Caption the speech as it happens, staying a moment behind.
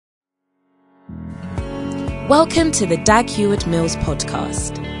Welcome to the Dag Heward-Mills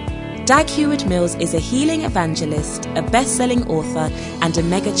podcast. Dag Heward-Mills is a healing evangelist, a best-selling author, and a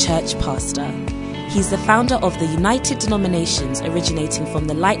mega-church pastor. He's the founder of the United Denominations, originating from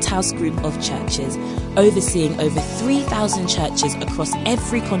the Lighthouse Group of churches, overseeing over 3,000 churches across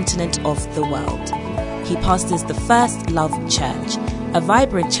every continent of the world. He pastors the First Love Church, a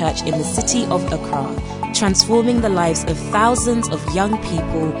vibrant church in the city of Accra, transforming the lives of thousands of young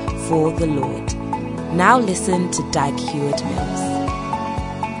people for the Lord. Now listen to Dag Heward-Mills.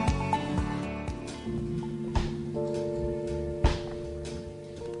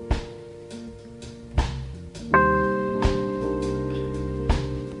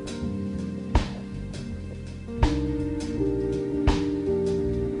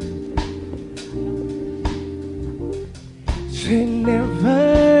 Say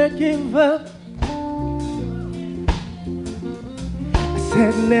never give up. I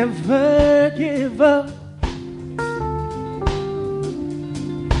said never give up.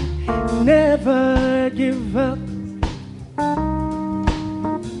 Never give up.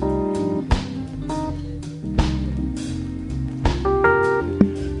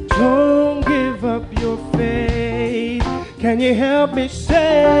 Don't give up your faith. Can you help me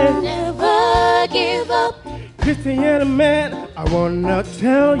say never give up? Christian man, I wanna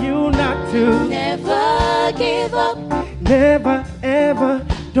tell you not to Never give up. Never ever,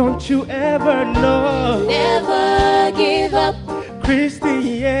 don't you ever know. Never give up.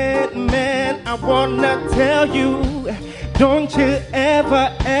 Christian man, I wanna tell you, don't you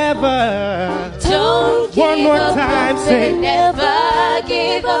ever, ever. Don't give One more up. time, say never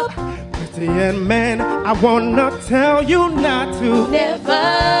give up. Christian man, I wanna tell you not to.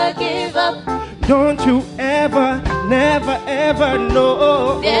 Never give up. Don't you ever, never, ever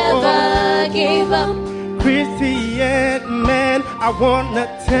know. Never give up. Christian man, I wanna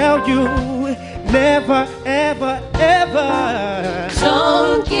tell you, never, ever, ever.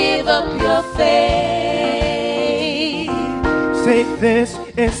 Don't give up your faith. Say this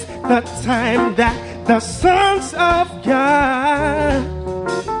is the time that the sons of God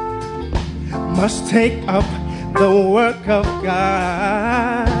must take up the work of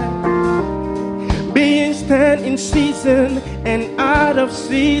God. Being stand in season and out of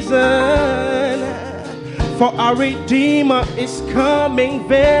season. For our Redeemer is coming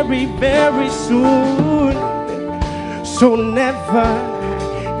very, very soon. So never,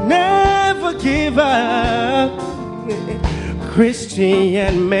 never give up.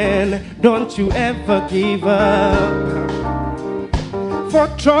 Christian man, don't you ever give up. For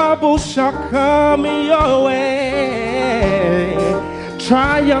trouble shall come your way.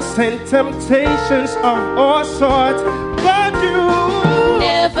 Trials and temptations of all sorts. But you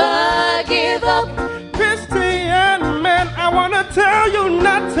Never give up. Christian man, I wanna tell you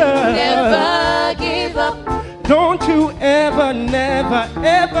not to. Never give up. Don't you ever, never,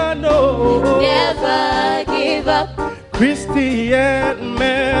 ever know. Never give up. Christian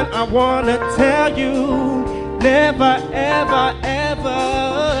man, I wanna tell you, never, ever, ever.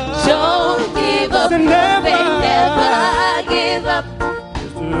 Don't give up. Say never. Never give up.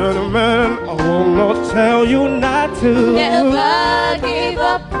 Christian man, I wanna tell you not to. Never give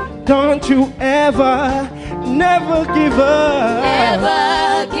up. Don't you ever, never give up.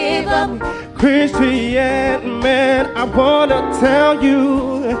 Never give up. Christian man, I wanna tell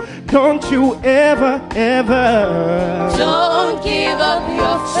you, don't you ever, ever. Don't give up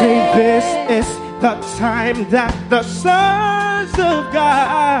your faith. Say this is the time that the sons of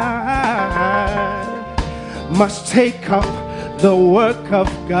God must take up the work of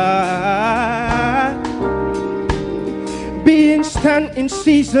God. Being stand in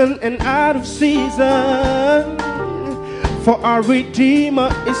season and out of season. For our Redeemer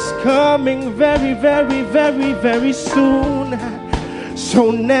is coming very, very, very, very soon.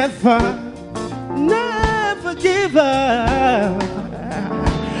 So never, never give up.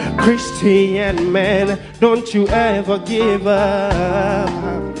 Christian man, don't you ever give up.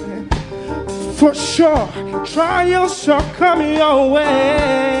 For sure, trials shall come your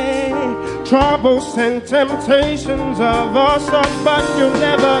way. Troubles and temptations of all sorts, but you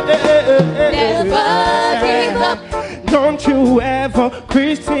never, Never give up. Don't you ever,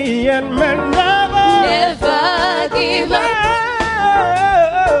 Christian man, never, Never give up.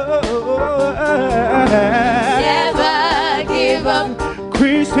 Never give up.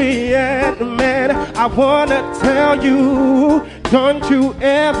 Christian man, I wanna tell you, don't you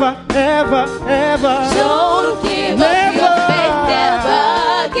ever, ever, ever. Don't give up your faith.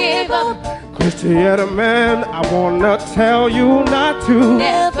 Never give up. Christian man, I wanna tell you not to.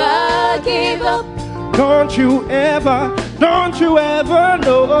 Never give up. Don't you ever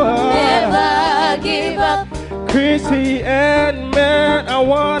know. Never give up. Chrissy and man, I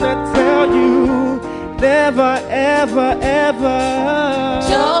wanna tell you, never, ever, ever.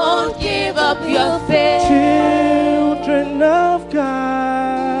 Don't give up your faith. Children of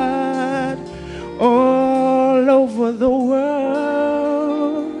God, all over the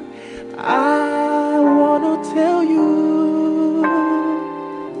world, I wanna tell you,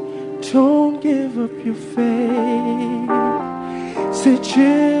 don't give up your faith. Say,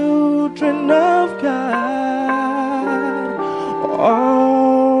 children of God,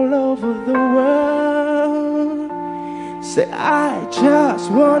 all over the world, say, I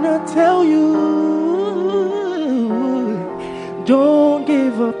just wanna tell you, don't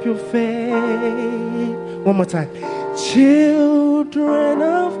give up your faith. One more time. Children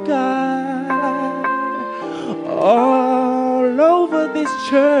of God, all over this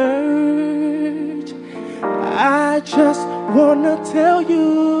church, I just wanna tell you,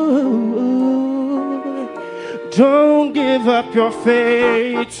 don't give up your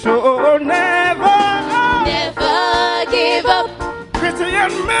faith. So never Give up.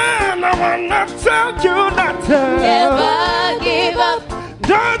 Christian man, I wanna tell you not to. Never give up.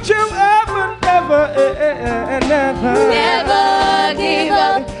 Don't you ever, never Give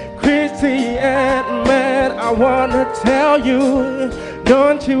up. Christian man, I wanna tell you,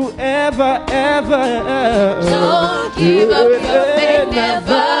 don't you ever Don't give up your faith.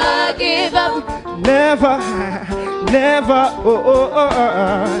 Never give up. Never Never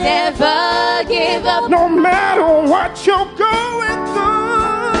give up. No matter what you're going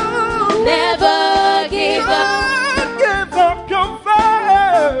through, Never give up. don't give up your faith.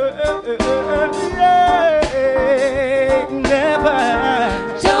 Never.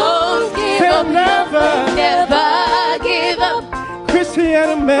 Don't give Say up. never. Never give up.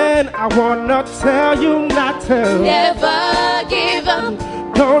 Christian man, I wanna tell you not to. Never give up.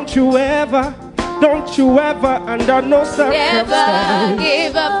 Don't you ever, under no Never circumstance.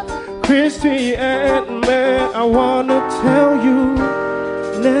 give up. Christian man, I wanna tell you,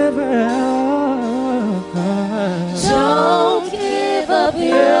 never. Don't give up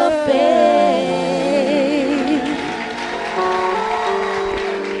your faith.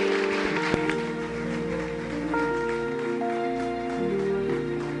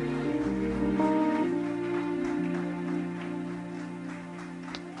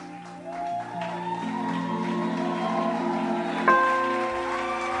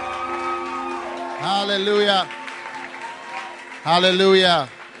 Hallelujah. Hallelujah.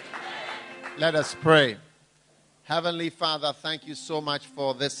 Let us pray. Heavenly Father, thank you so much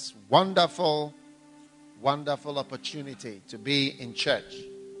for this wonderful, wonderful opportunity to be in church.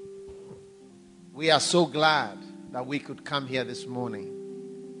 We are so glad that we could come here this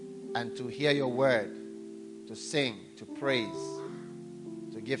morning and to hear your word, to sing, to praise,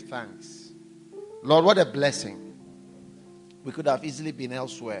 to give thanks. Lord, what a blessing. We could have easily been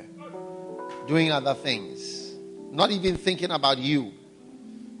elsewhere, doing other things, not even thinking about you,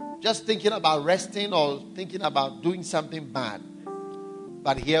 just thinking about resting or thinking about doing something bad.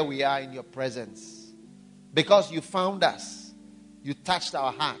 But here we are in your presence because you found us, you touched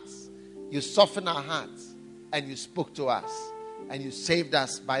our hearts, you softened our hearts, and you spoke to us, and you saved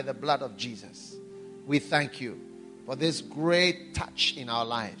us by the blood of Jesus. We thank you for this great touch in our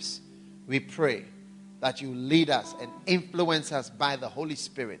lives. We pray that you lead us and influence us by the Holy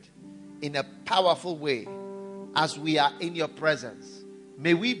Spirit in a powerful way as we are in your presence.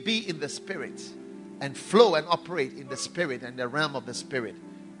 May we be in the Spirit and flow and operate in the Spirit and the realm of the Spirit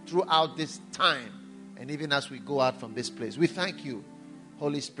throughout this time and even as we go out from this place. We thank you,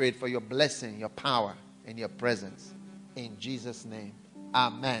 Holy Spirit, for your blessing, your power, and your presence. In Jesus' name,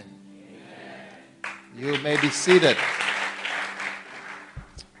 amen. You may be seated.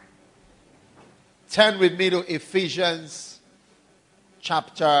 Turn with me to Ephesians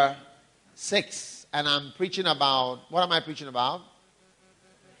chapter 6. And I'm preaching about, what am I preaching about?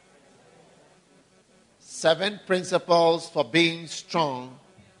 7 principles for being strong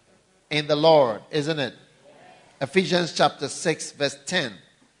in the Lord, isn't it? Ephesians chapter 6, verse 10.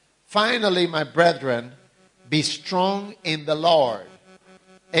 Finally, my brethren, be strong in the Lord.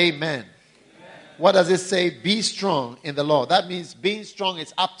 Amen. What does it say? Be strong in the Lord. That means being strong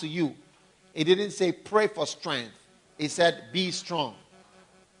is up to you. It didn't say pray for strength. It said be strong.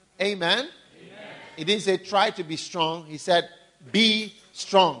 Amen. He didn't say try to be strong. He said be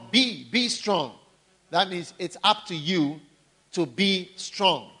strong. Be strong. That means it's up to you to be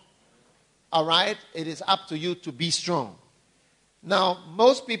strong. All right? It is up to you to be strong. Now,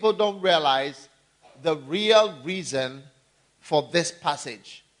 most people don't realize the real reason for this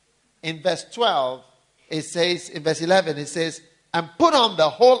passage. In verse 12, it says, in verse 11, it says, and put on the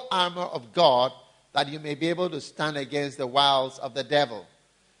whole armor of God that you may be able to stand against the wiles of the devil.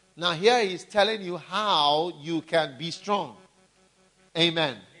 Now here he's telling you how you can be strong.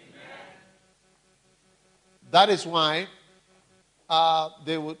 Amen. That is why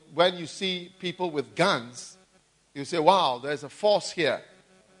when you see people with guns, you say, wow, there's a force here.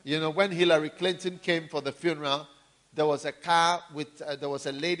 You know, when Hillary Clinton came for the funeral, there was a car with, there was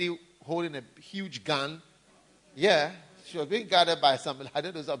a lady holding a huge gun. Yeah, she was being guarded by some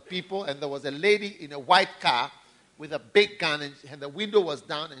people, and there was a lady in a white car with a big gun, and the window was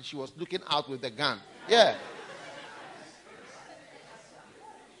down, and she was looking out with the gun. Yeah.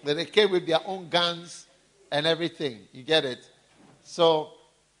 Then they came with their own guns and everything. You get it? So,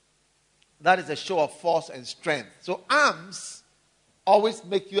 that is a show of force and strength. So, arms always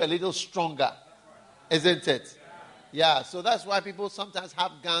make you a little stronger. Isn't it? Yeah, so that's why people sometimes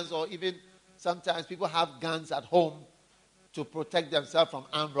have guns, or even sometimes people have guns at home to protect themselves from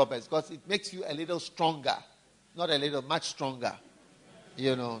armed robbers, because it makes you a little stronger. Not a little, much stronger.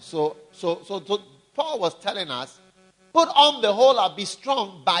 You know, so Paul was telling us, put on the whole and be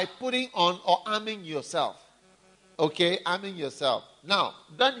strong by putting on or arming yourself. Okay, arming yourself. Now,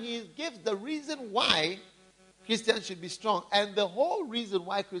 then he gives the reason why Christians should be strong. And the whole reason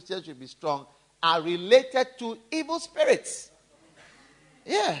why Christians should be strong are related to evil spirits.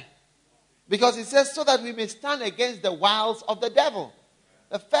 Yeah. Because it says, so that we may stand against the wiles of the devil.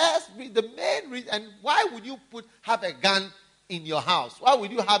 The main reason, and why would you have a gun in your house? Why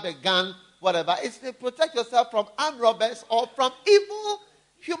would you have a gun, whatever? It's to protect yourself from armed robbers or from evil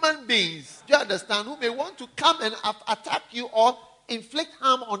human beings. Do you understand? Who may want to come and attack you or inflict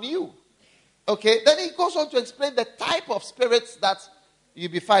harm on you. Okay, then he goes on to explain the type of spirits that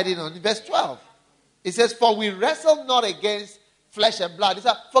you'll be fighting on. In verse 12, it says, for we wrestle not against flesh and blood. He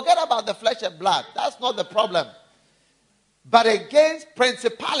said, forget about the flesh and blood. That's not the problem. But against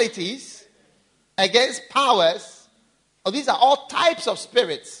principalities, against powers, these are all types of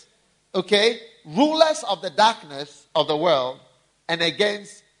spirits, okay? Rulers of the darkness of the world, and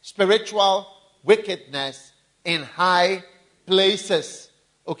against spiritual wickedness in high places,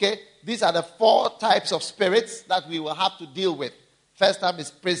 okay? These are the 4 types of spirits that we will have to deal with. First time is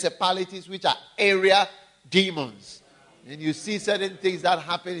principalities, which are area demons. And you see certain things that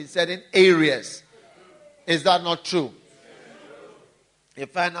happen in certain areas. Is that not true? You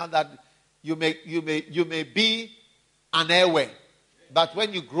find out that you may be an airway, but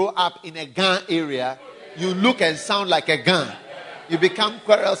when you grow up in a Gan area, you look and sound like a Gan. You become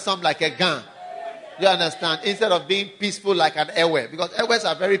quarrelsome like a Gan. You understand? Instead of being peaceful like an airway, because airways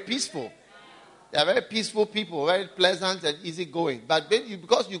are very peaceful. They are very peaceful people, very pleasant and easygoing. But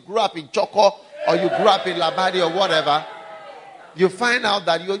because you grew up in Choco or you grew up in Labadi or whatever, you find out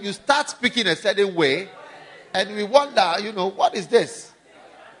that you start speaking a certain way, and we wonder, what is this?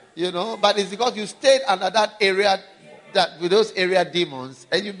 But it's because you stayed under that area, with those area demons,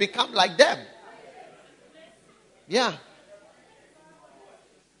 and you become like them. Yeah.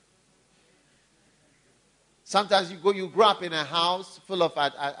 Sometimes you grow up in a house full of,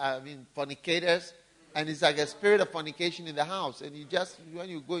 fornicators, and it's like a spirit of fornication in the house, and when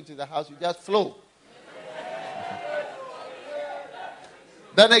you go into the house, you just flow.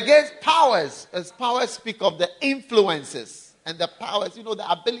 Then against powers, as powers speak of the influences and the powers, the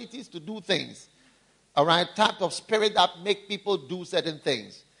abilities to do things. All right, type of spirit that make people do certain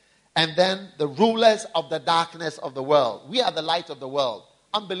things. And then the rulers of the darkness of the world. We are the light of the world.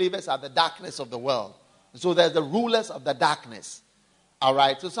 Unbelievers are the darkness of the world. So there's the rulers of the darkness. All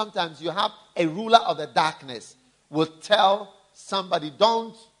right, so sometimes you have a ruler of the darkness will tell somebody,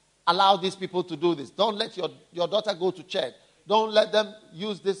 don't allow these people to do this. Don't let your daughter go to church. Don't let them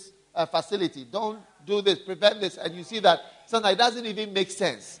use this facility. Don't do this, prevent this. And you see that sometimes it doesn't even make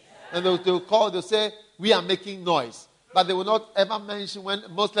sense. And they'll say, we are making noise. But they will not ever mention when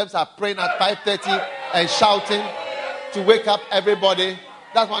Muslims are praying at 5:30 and shouting to wake up everybody.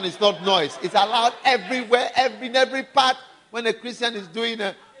 That one is not noise. It's allowed everywhere, in every part when a Christian is doing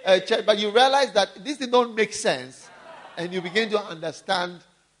a church. But you realize that this don't make sense. And you begin to understand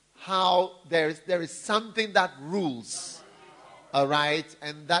how there is something that rules. All right?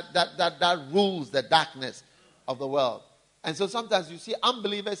 And that rules the darkness of the world. And so sometimes you see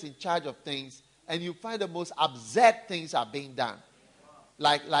unbelievers in charge of things, and you find the most absurd things are being done.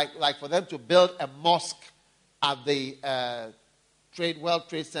 Like for them to build a mosque at the World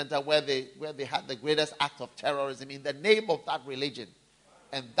Trade Center where they had the greatest act of terrorism in the name of that religion.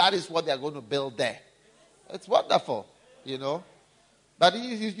 And that is what they are going to build there. It's wonderful, But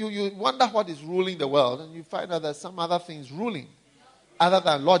you wonder what is ruling the world, and you find out there's some other things ruling other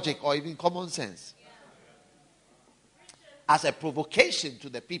than logic or even common sense. As a provocation to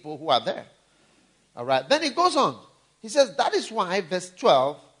the people who are there. All right. Then he goes on. He says, that is why, verse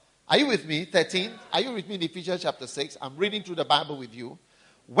 12, are you with me? 13, are you with me in Ephesians chapter 6? I'm reading through the Bible with you.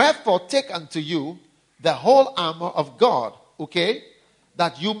 Wherefore take unto you the whole armor of God, okay,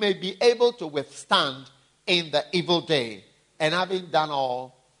 that you may be able to withstand in the evil day, and having done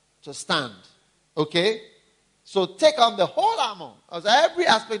all, to stand. Okay? So take on the whole armor. Because every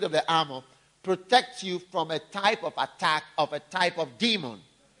aspect of the armor protects you from a type of attack of a type of demon.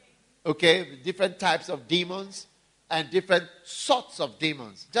 Okay? Different types of demons and different sorts of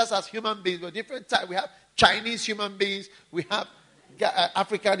demons. Just as human beings, we're different types. We have Chinese human beings, we have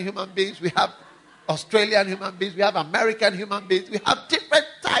African human beings, we have Australian human beings, we have American human beings, we have different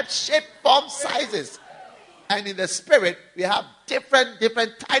types, shape, form, sizes. And in the spirit, we have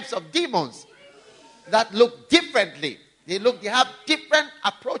different types of demons that look differently. They have different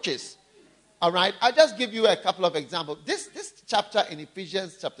approaches. All right? I'll just give you a couple of examples. This chapter in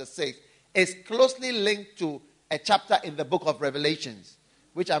Ephesians chapter 6 is closely linked to a chapter in the book of Revelations,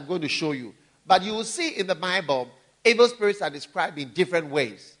 which I'm going to show you. But you will see in the Bible, evil spirits are described in different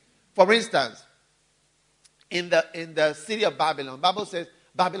ways. For instance, in the city of Babylon, the Bible says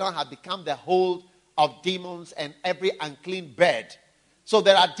Babylon had become the hold of demons and every unclean bird. So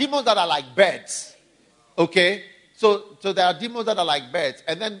there are demons that are like birds. Okay? So there are demons that are like birds.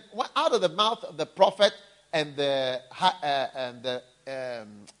 And then out of the mouth of the prophet and the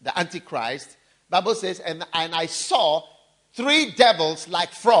Antichrist, Bible says, and I saw 3 devils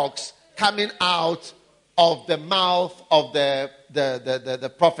like frogs coming out of the mouth of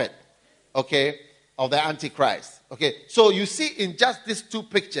the prophet. Okay? Of the Antichrist. Okay, so you see in just these 2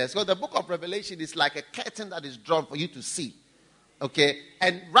 pictures, so the book of Revelation is like a curtain that is drawn for you to see. Okay,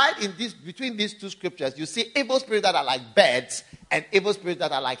 and right in this, between these 2 scriptures, you see evil spirits that are like birds and evil spirits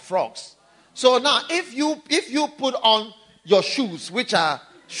that are like frogs. So now, if you put on your shoes, which are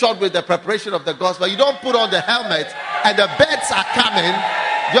shod with the preparation of the gospel, you don't put on the helmet, and the birds are coming.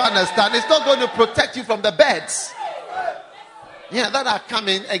 You understand? It's not going to protect you from the birds. Yeah, that are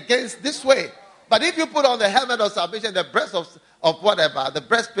coming against this way. But if you put on the helmet of salvation, the breast of whatever, the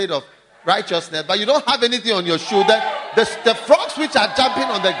breastplate of righteousness, but you don't have anything on your shoe, then the frogs which are jumping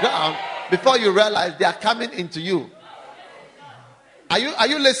on the ground, before you realize they are coming into you. Are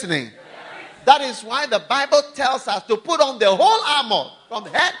you listening? That is why the Bible tells us to put on the whole armor from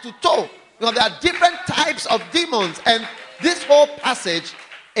head to toe. Because there are different types of demons, and this whole passage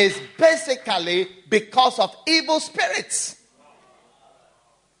is basically because of evil spirits.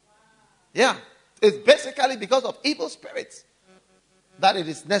 Yeah. It's basically because of evil spirits that it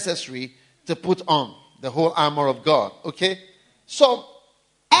is necessary to put on the whole armor of God. Okay? So,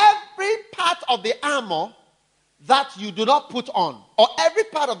 every part of the armor that you do not put on, or every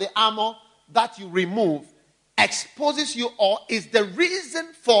part of the armor that you remove, exposes you or is the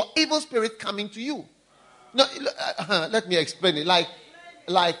reason for evil spirits coming to you. No, let me explain it.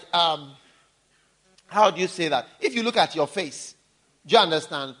 How do you say that? If you look at your face, do you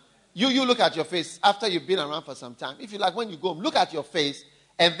understand? You look at your face after you've been around for some time. If you like, when you go home, look at your face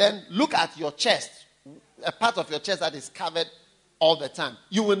and then look at your chest, a part of your chest that is covered all the time.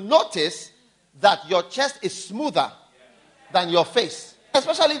 You will notice that your chest is smoother than your face,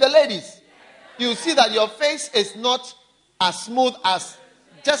 especially the ladies. You see that your face is not as smooth as,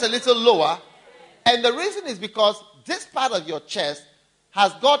 just a little lower. And the reason is because this part of your chest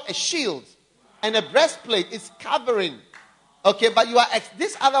has got a shield and a breastplate is covering. Okay, but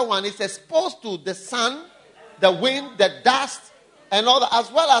this other one is exposed to the sun, the wind, the dust, and all that,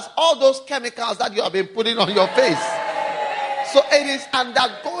 as well as all those chemicals that you have been putting on your face. So it is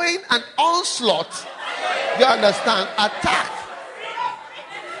undergoing an onslaught. You understand? Attack.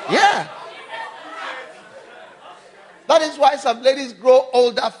 Yeah. That is why some ladies grow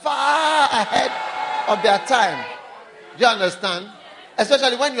older far ahead of their time. Do you understand?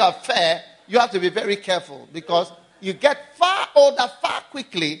 Especially when you are fair, you have to be very careful because you get far older far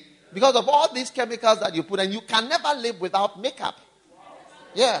quickly because of all these chemicals that you put, and you can never live without makeup.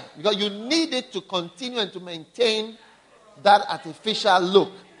 Yeah, because you need it to continue and to maintain that artificial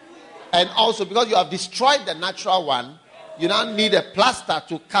look. And also because you have destroyed the natural one, you now need a plaster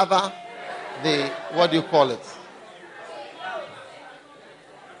to cover the, what do you call it?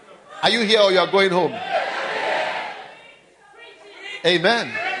 Are you here or you are going home?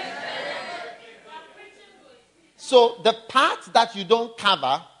 Amen. So the part that you don't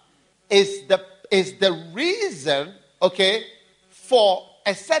cover is the reason, okay, for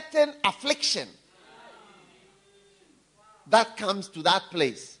a certain affliction that comes to that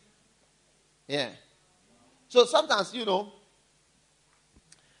place. Yeah. So sometimes,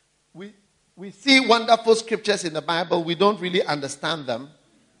 we see wonderful scriptures in the Bible. We don't really understand them.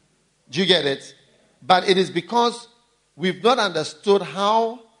 Do you get it? But it is because we've not understood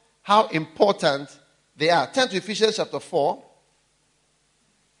how important they are. Turn to Ephesians chapter 4.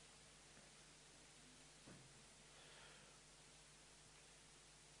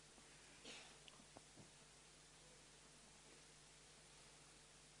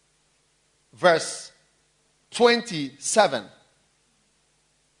 Verse 27.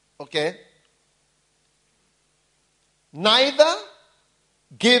 Okay? Neither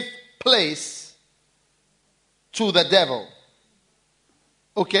give place to the devil.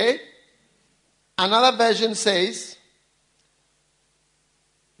 Okay? Another version says,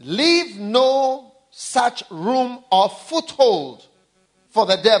 leave no such room or foothold for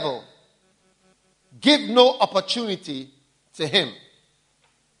the devil. Give no opportunity to him.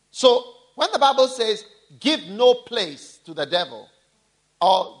 So, when the Bible says, give no place to the devil,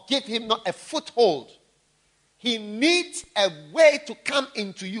 or give him not a foothold, he needs a way to come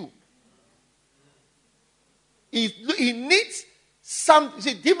into you. He needs some.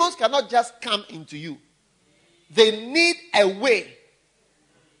 See, demons cannot just come into you. They need a way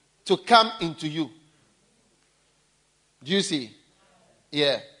to come into you. Do you see?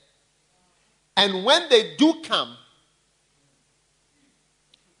 Yeah. And when they do come,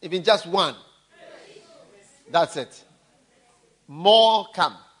 even just one, that's it. More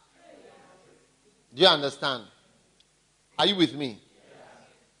come. Do you understand? Are you with me?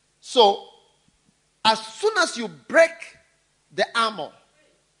 So, as soon as you break the armor,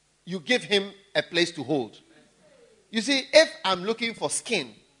 you give him a place to hold. You see, if I'm looking for skin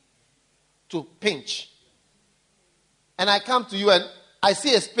to pinch, and I come to you and I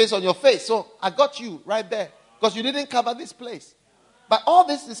see a space on your face, so I got you right there because you didn't cover this place. But all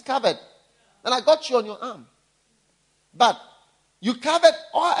this is covered. And I got you on your arm. But you covered,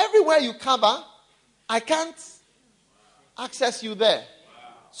 or everywhere you cover, I can't access you there.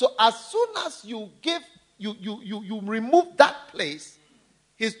 So as soon as you give, you remove that place,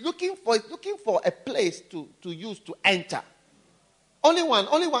 he's looking for a place to use to enter. Only one.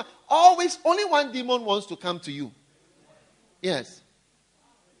 Always, only one demon wants to come to you. Yes.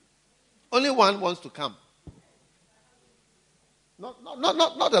 Only one wants to come.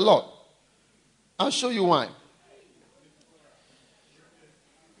 Not a lot. I'll show you why.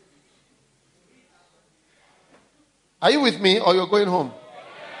 Are you with me or you're going home?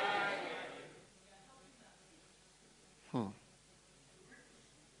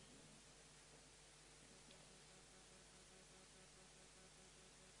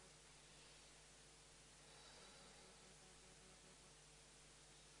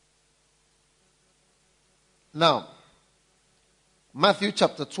 Now, Matthew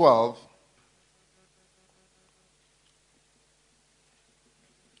chapter 12.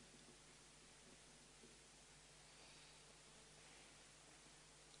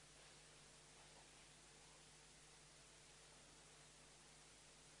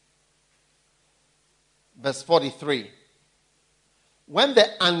 Verse 43. When the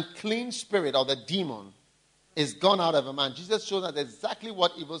unclean spirit or the demon is gone out of a man, Jesus shows us exactly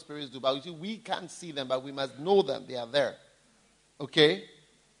what evil spirits do. But you see, we can't see them, but we must know them. They are there. Okay?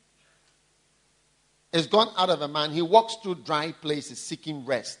 It's gone out of a man. He walks through dry places seeking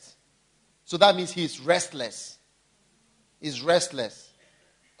rest. So that means he's restless. He's restless.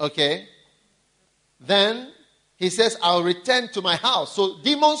 Okay? Then he says, I'll return to my house. So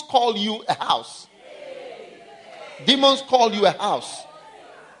demons call you a house. Demons call you a house.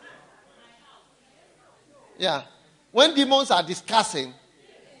 Yeah. When demons are discussing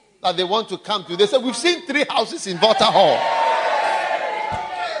that they want to come to, they say, we've seen 3 houses in Volta Hall.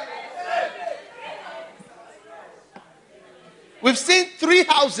 We've seen 3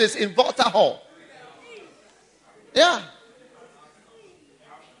 houses in Volta Hall. Yeah.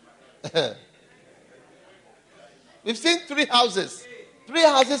 We've seen 3 houses. 3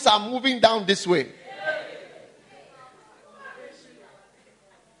 houses are moving down this way.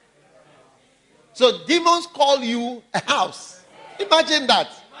 So demons call you a house. Imagine that.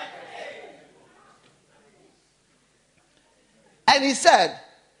 And he said,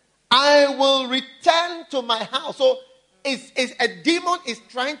 I will return to my house. So it's a demon is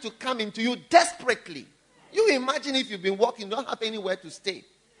trying to come into you desperately. You imagine if you've been walking, you don't have anywhere to stay.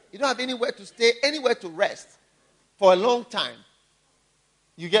 You don't have anywhere to stay, anywhere to rest for a long time.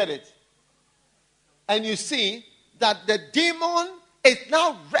 You get it? And you see that the demon is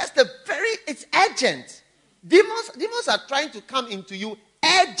now rested it's urgent. Demons are trying to come into you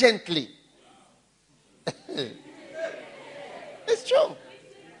urgently. It's true.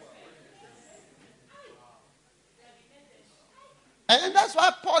 And that's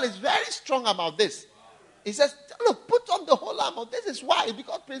why Paul is very strong about this. He says, look, put on the whole armor. This is why.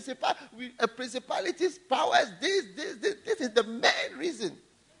 Because principalities, powers, this is the main reason.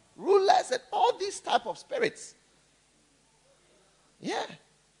 Rulers and all these type of spirits. Yeah.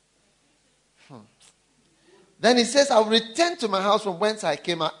 Then he says, I'll return to my house from whence I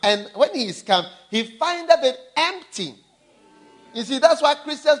came out. And when he is come, he findeth it empty. You see, that's why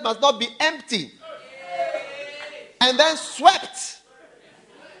Christians must not be empty. And then swept.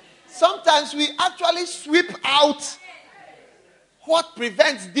 Sometimes we actually sweep out what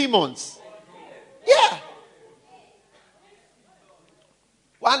prevents demons. Yeah.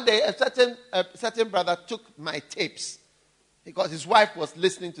 One day, a certain brother took my tapes because his wife was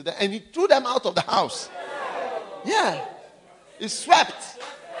listening to them, and he threw them out of the house. Yeah. He swept.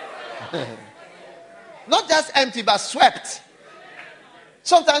 Not just empty, but swept.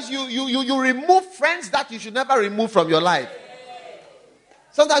 Sometimes you remove friends that you should never remove from your life.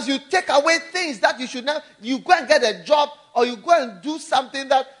 Sometimes you take away things that you should never. You go and get a job, or you go and do something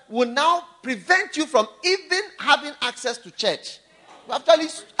that will now prevent you from even having access to church. You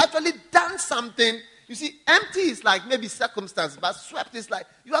actually done something. You see, empty is like maybe circumstance, but swept is like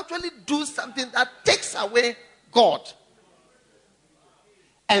you actually do something that takes away God.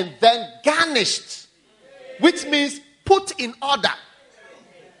 And then garnished, which means put in order.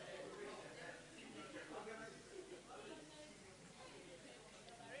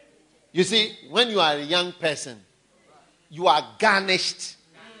 You see, when you are a young person, you are garnished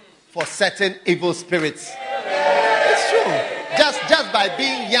for certain evil spirits. It's true. Just by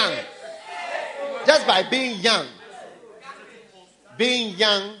being young. Just by being young. Being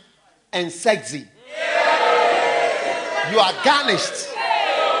young and sexy. You are garnished.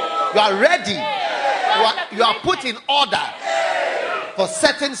 You are ready. You are put in order for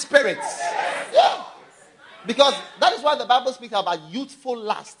certain spirits. Yeah. Because that is why the Bible speaks about youthful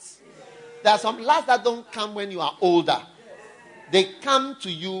lusts. There are some lusts that don't come when you are older. They come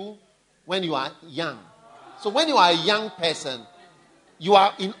to you when you are young. So when you are a young person, you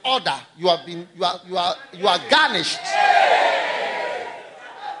are in order. You are garnished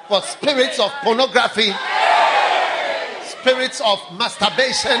for spirits of pornography, spirits of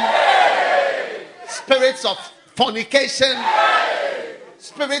masturbation, spirits of fornication,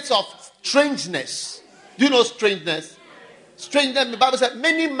 spirits of strangeness. Do you know strangeness? Strangeness, the Bible said,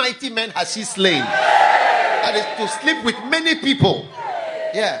 many mighty men has he slain. That is to sleep with many people.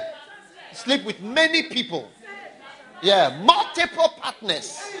 Yeah. Sleep with many people. Yeah. Multiple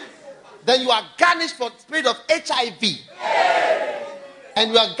partners. Then you are garnished for spirit of HIV.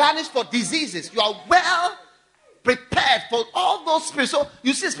 And you are garnished for diseases. You are well prepared for all those spirits. So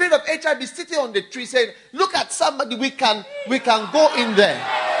you see spirit of HIV sitting on the tree saying, look at somebody, we can go in there.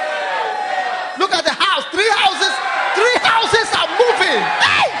 Look at the house. 3 houses are moving.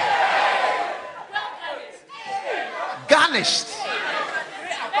 Hey! Garnished.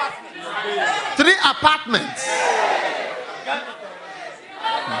 3 apartments.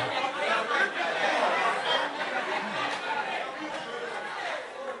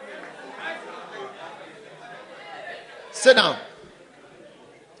 Sit down.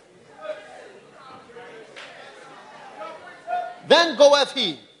 Then goeth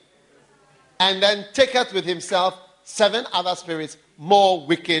he, and then taketh with himself 7 other spirits more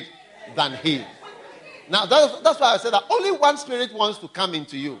wicked than he. Now, that's why I said that only one spirit wants to come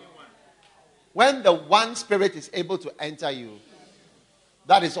into you. When the one spirit is able to enter you,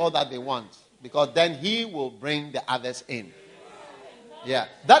 that is all that they want. Because then he will bring the others in. Yeah.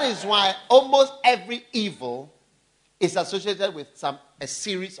 That is why almost every evil is associated with a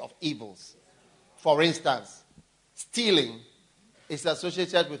series of evils. For instance, stealing is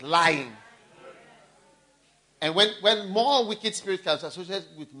associated with lying. And when more wicked spirits are associated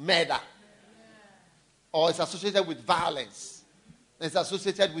with murder, or it's associated with violence, it's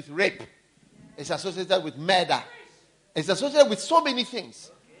associated with rape, it's associated with murder, it's associated with so many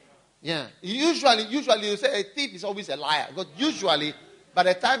things. Yeah. Usually you say a thief is always a liar. But usually, by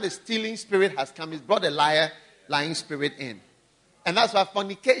the time the stealing spirit has come, it's brought a lying spirit in. And that's why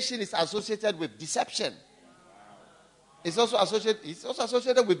fornication is associated with deception. It's also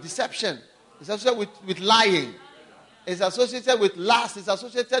associated with deception. It's associated with lying. It's associated with lust. It's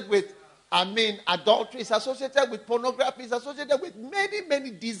associated with, adultery. It's associated with pornography. It's associated with many,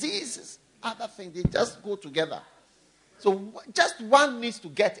 many diseases. Other things, they just go together. So just one needs to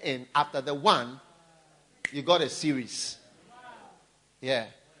get in. After the one, you got a series. Yeah.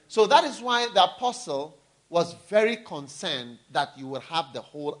 So that is why the apostle was very concerned that you will have the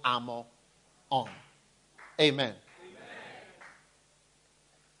whole armor on. Amen.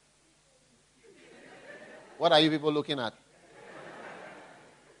 What are you people looking at?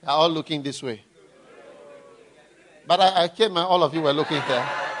 They're all looking this way. But I came and all of you were looking there.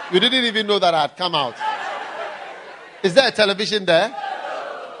 You didn't even know that I had come out. Is there a television there?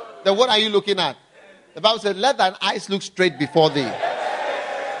 Then what are you looking at? The Bible says, let thine eyes look straight before thee.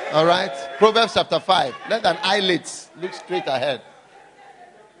 All right? Proverbs chapter 5. Let thine eyelids look straight ahead.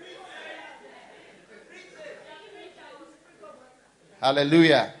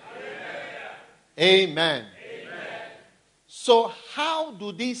 Hallelujah. Amen. So how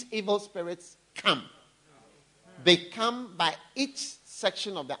do these evil spirits come? They come by each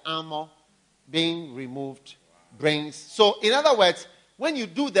section of the armor being removed. So in other words, when you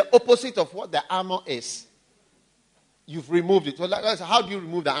do the opposite of what the armor is, you've removed it. So how do you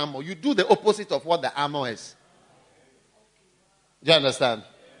remove the armor? You do the opposite of what the armor is. Do you understand?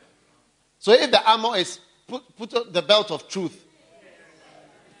 So if the armor is put the belt of truth,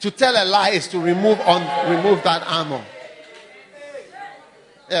 to tell a lie is to remove that armor.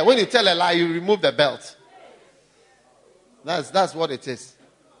 Yeah, when you tell a lie, you remove the belt. That's what it is.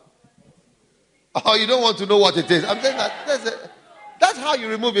 Oh, you don't want to know what it is. I'm saying that's how you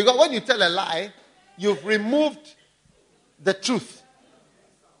remove it. Because when you tell a lie, you've removed the truth.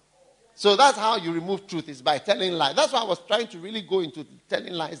 So that's how you remove truth, is by telling lies. That's why I was trying to really go into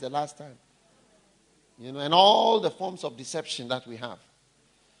telling lies the last time. And all the forms of deception that we have.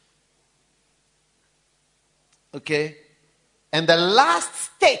 Okay? And the last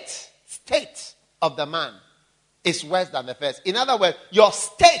state of the man is worse than the first. In other words, your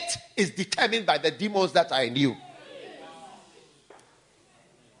state is determined by the demons that are in you.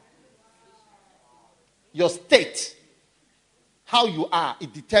 Your state, how you are, is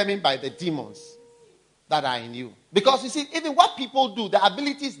determined by the demons that are in you. Because you see, even what people do, the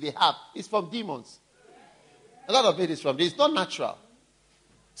abilities they have, is from demons. A lot of it is from this. It's not natural.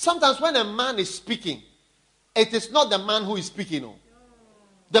 Sometimes when a man is speaking, it is not the man who is speaking. No.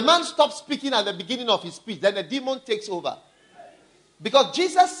 The man stops speaking at the beginning of his speech. Then the demon takes over. Because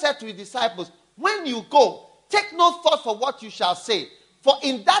Jesus said to his disciples, when you go, take no thought for what you shall say. For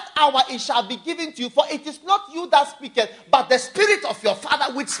in that hour it shall be given to you. For it is not you that speaketh, but the Spirit of your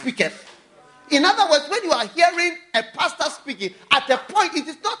Father which speaketh. In other words, when you are hearing a pastor speaking, at a point it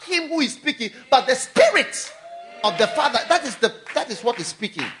is not him who is speaking, but the Spirit of the Father. That is what is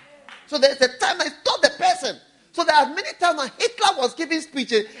speaking. So there's a time that it's not the person. So there are many times when Hitler was giving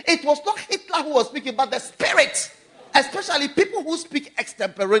speeches, it was not Hitler who was speaking, but the Spirit. Especially people who speak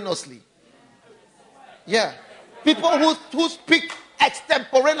extemporaneously. Yeah. People who speak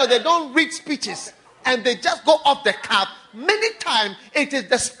extemporaneously, they don't read speeches. And they just go off the cuff. Many times it is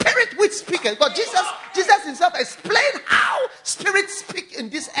the Spirit which speaks. Because Jesus himself explained how spirits speak in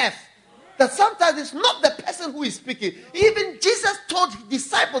this earth. That sometimes it's not the person who is speaking. Even Jesus told his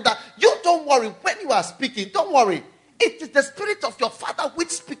disciples that you don't worry when you are speaking. Don't worry. It is the Spirit of your Father which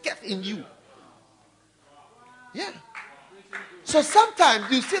speaketh in you. Yeah. So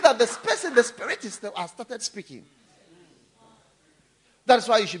sometimes you see that the Spirit has started speaking. That's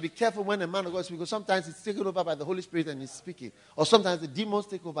why you should be careful when a man of God speaks. Because sometimes it's taken over by the Holy Spirit and he's speaking. Or sometimes the demons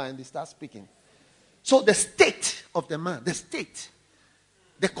take over and they start speaking. So the state of the man,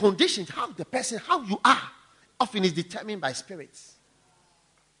 the conditions, how the person, how you are, often is determined by spirits.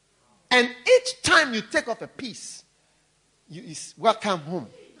 And each time you take off a piece, you welcome home.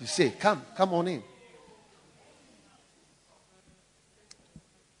 You say, come on in.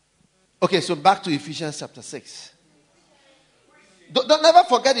 Okay, so back to Ephesians chapter 6. Don't never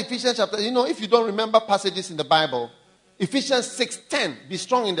forget Ephesians chapter. If you don't remember passages in the Bible, Ephesians 6:10, be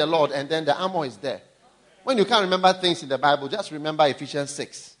strong in the Lord, and then the armor is there. When you can't remember things in the Bible, just remember Ephesians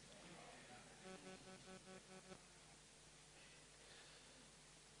 6.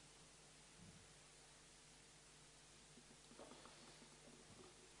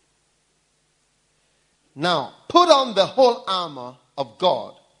 Now, put on the whole armor of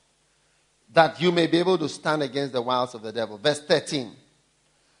God, that you may be able to stand against the wiles of the devil. Verse 13.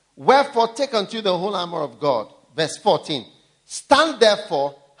 Wherefore, take unto you the whole armor of God. Verse 14. Stand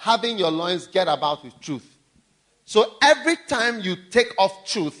therefore, having your loins girt about with truth. So every time you take off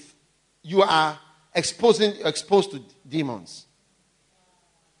truth, you are exposed to demons.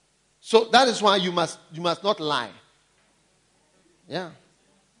 So that is why you must not lie. Yeah.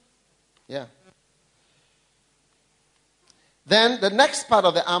 Then the next part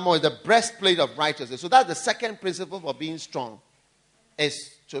of the armor is the breastplate of righteousness. So that's the second principle for being strong,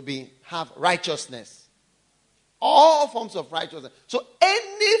 is to have righteousness. All forms of righteousness. So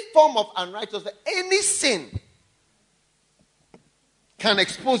any form of unrighteousness, any sin can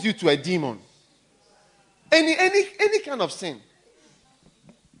expose you to a demon. Any kind of sin.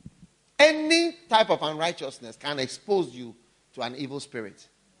 Any type of unrighteousness can expose you to an evil spirit.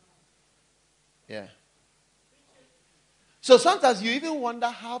 Yeah. So sometimes you even wonder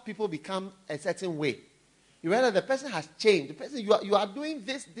how people become a certain way. You realize the person has changed. The person, you are doing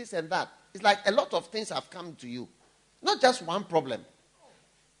this, this, and that. It's like a lot of things have come to you. Not just one problem.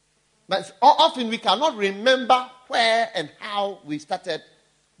 But often we cannot remember where and how we started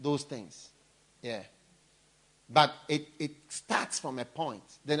those things. Yeah. But it starts from a point.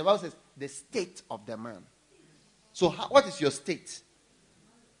 Then the Bible says, the state of the man. So what is your state?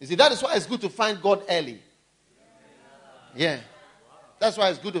 You see, that is why it's good to find God early. Yeah. That's why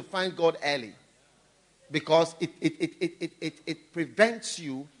it's good to find God early. Because it prevents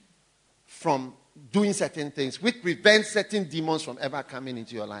you from doing certain things, which prevents certain demons from ever coming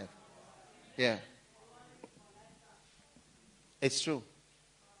into your life. Yeah. It's true.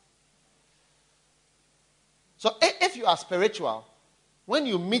 So if you are spiritual, when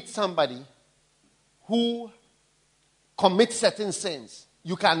you meet somebody who commits certain sins,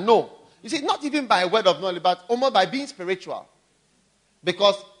 you can know. You see, not even by a word of knowledge, but almost by being spiritual.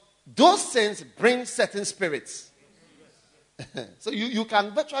 Because those sins bring certain spirits. So you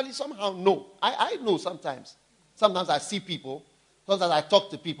can virtually somehow know. I know sometimes. Sometimes I see people. Sometimes I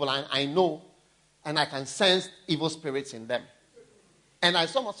talk to people and I know and I can sense evil spirits in them. And I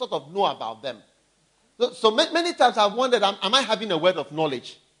sort of know about them. So many times I've wondered, am I having a word of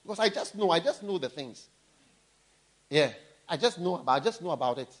knowledge? Because I just know the things. Yeah, I just know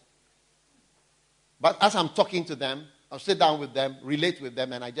about it. But as I'm talking to them, I'll sit down with them, relate with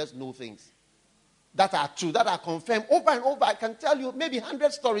them, and I just know things that are true, that are confirmed over and over. I can tell you maybe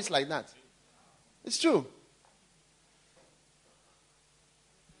 100 stories like that. It's true.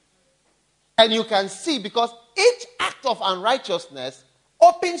 And you can see, because each act of unrighteousness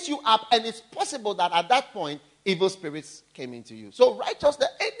opens you up, and it's possible that at that point, evil spirits came into you. So righteousness,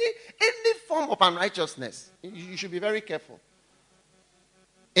 any form of unrighteousness, you should be very careful.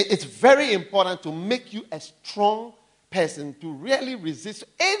 It's very important to make you a strong person to really resist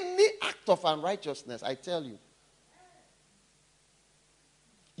any act of unrighteousness, I tell you.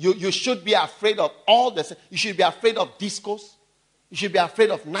 You should be afraid of all this. You should be afraid of discos. You should be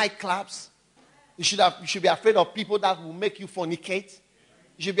afraid of nightclubs. You should be afraid of people that will make you fornicate.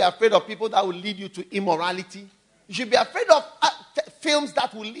 You should be afraid of people that will lead you to immorality. You should be afraid of films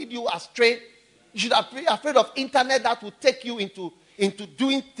that will lead you astray. You should be afraid of internet that will take you into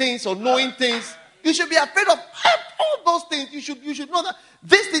doing things or knowing things. You should be afraid of all those things. You should know that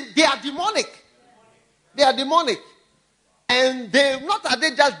these things, they are demonic. They are demonic. And not that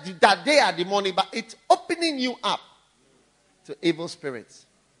they just that they are demonic, but it's opening you up to evil spirits.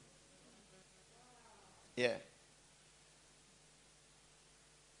 Yeah.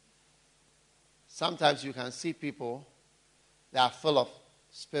 Sometimes you can see people that are full of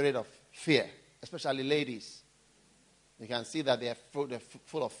spirit of fear, especially ladies. You can see that they're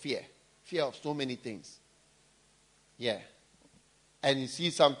full of fear. Fear of so many things. Yeah. And you see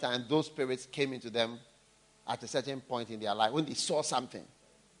sometimes those spirits came into them at a certain point in their life when they saw something.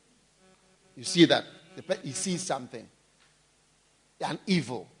 You see that. You see something. An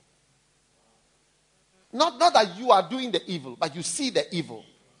evil. Not that you are doing the evil, but you see the evil.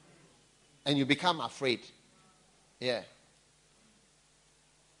 And you become afraid. Yeah.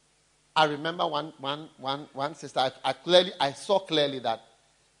 I remember one sister, I saw clearly that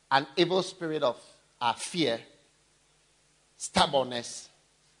an evil spirit of fear, stubbornness.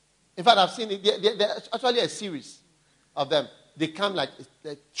 In fact, I've seen it. There's actually a series of them. They come like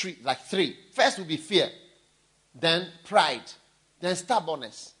three. First will be fear, then pride, then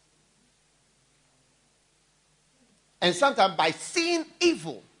stubbornness. And sometimes by seeing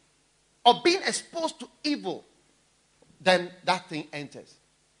evil or being exposed to evil, then that thing enters.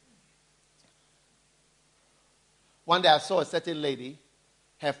 One day I saw a certain lady.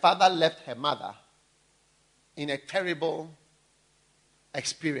 Her father left her mother in a terrible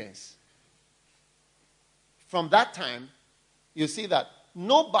experience. From that time, you see that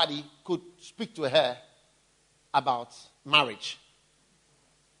nobody could speak to her about marriage.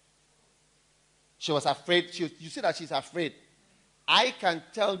 She was afraid. You see that she's afraid. I can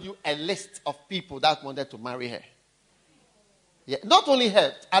tell you a list of people that wanted to marry her. Yeah, not only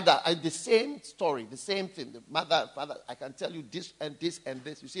her, the same story, the same thing. The mother, father, I can tell you this and this and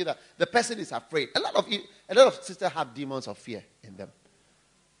this. You see that the person is afraid. A lot of sisters have demons of fear in them.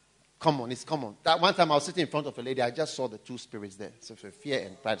 Come on, it's common. That one time I was sitting in front of a lady, I just saw the two spirits there. So for fear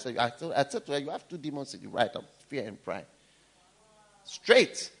and pride. So I said to her, you have two demons in you, right? Of fear and pride.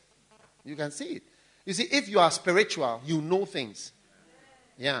 Straight. You can see it. You see, if you are spiritual, you know things.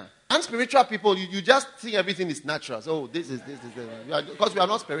 Yeah. Unspiritual people, you just think everything is natural. So this is. Because we are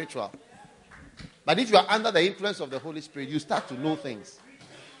not spiritual. But if you are under the influence of the Holy Spirit, you start to know things.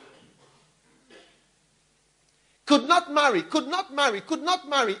 could not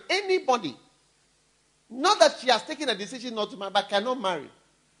marry anybody. Not that she has taken a decision not to marry, but cannot marry.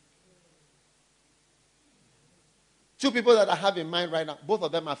 Two people that I have in mind right now, both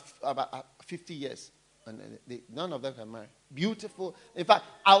of them are about 50 years. And none of them can marry. Beautiful. In fact,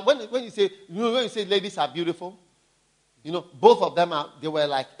 when you say ladies are beautiful, both of them they were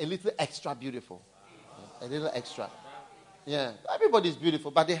like a little extra beautiful. A little extra. Yeah. Everybody's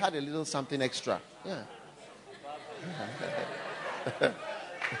beautiful, but they had a little something extra. Yeah.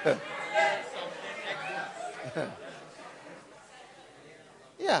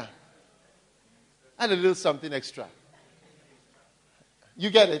 Yeah. And a little something extra.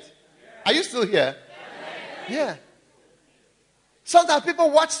 You get it? Are you still here? Yeah. Sometimes people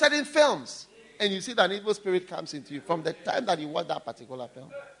watch certain films and you see that an evil spirit comes into you from the time that you watch that particular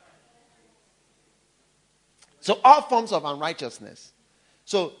film. So all forms of unrighteousness.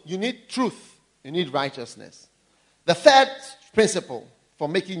 So you need truth. You need righteousness. The third principle for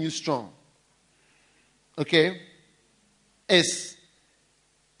making you strong, okay, is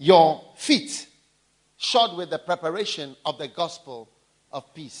your feet shod with the preparation of the gospel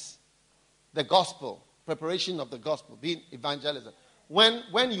of peace. The gospel, preparation of the gospel, being evangelism.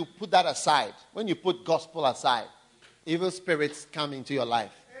 When you put that aside, when you put gospel aside, evil spirits come into your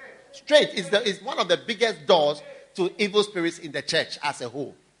life. Straight is one of the biggest doors to evil spirits in the church as a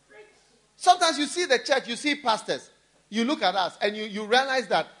whole. Sometimes you see the church, you see pastors, you look at us and you realize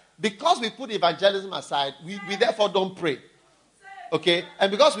that because we put evangelism aside, we therefore don't pray. Okay? And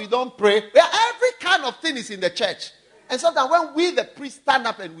because we don't pray, every kind of thing is in the church. And sometimes when we, the priest, stand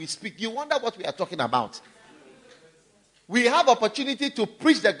up and we speak, you wonder what we are talking about. We have opportunity to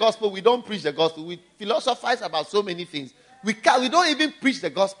preach the gospel. We don't preach the gospel. We philosophize about so many things. We don't even preach the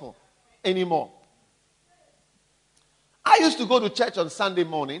gospel anymore. I used to go to church on Sunday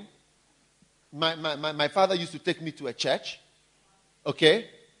morning. My father used to take me to a church. Okay?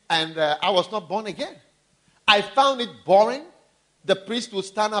 And I was not born again. I found it boring. The priest would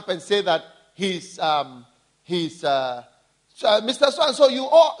stand up and say that he's Mr. So-and-so, you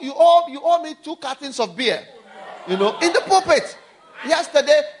owe me 2 cartons of beer. In the pulpit.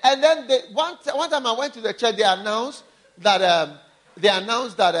 Yesterday, and then one time I went to the church, they announced that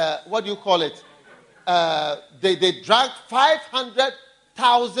what do you call it? They drank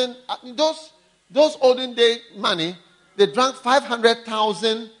 500,000. Those olden day money. They drank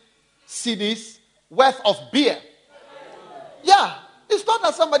 500,000 cedis worth of beer. Yeah, it's not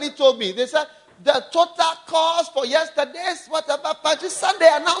that somebody told me. They said the total cost for yesterday's Sunday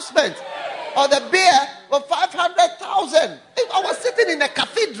announcement or the beer was 500,000. I was sitting in a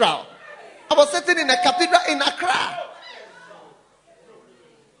cathedral. In Accra.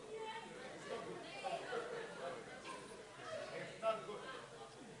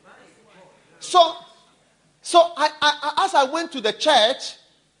 So as I went to the church,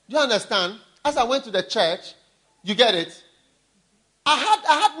 do you understand? As I went to the church, you get it? I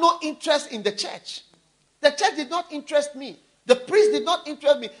had no interest in the church. The church did not interest me. The priest did not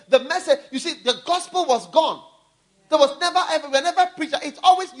interest me. The message, you see, the gospel was gone. There was whenever preacher, it's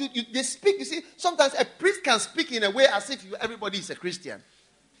always, they speak, you see, sometimes a priest can speak in a way as if everybody is a Christian.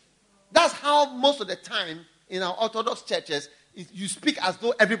 That's how most of the time in our Orthodox churches, you speak as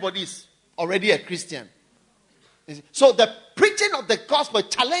though everybody is already a Christian. So the preaching of the gospel,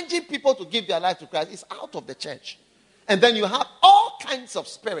 challenging people to give their life to Christ, is out of the church. And then you have all kinds of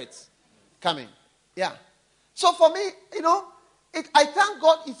spirits coming. Yeah. So for me, I thank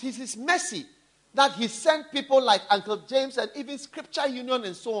God it is His mercy that He sent people like Uncle James and even Scripture Union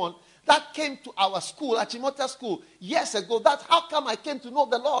and so on that came to our school, Achimota School, years ago. That's how come I came to know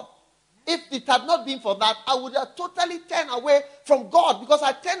the Lord. If it had not been for that, I would have totally turned away from God because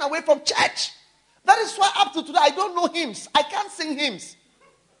I turned away from church. That is why up to today I don't know hymns. I can't sing hymns.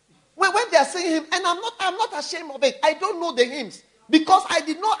 When they are singing hymns, and I'm not ashamed of it. I don't know the hymns because I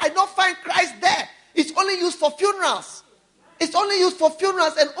don't find Christ there. It's only used for funerals. It's only used for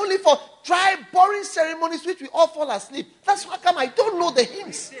funerals and only for dry, boring ceremonies which we all fall asleep. That's why come I don't know the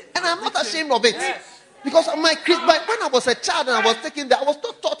hymns. And I'm not ashamed of it. Yes. Because when I was a child and I was taken there, I was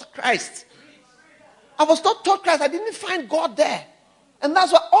not taught Christ. I was not taught Christ. I didn't find God there. And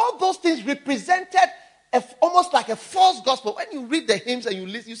that's why all those things represented almost like a false gospel. When you read the hymns and you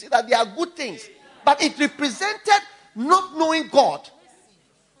listen, you see that they are good things. But it represented not knowing God.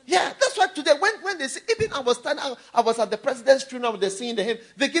 Yeah, that's why today, when they say, even I was at the president's funeral, they're singing the hymn,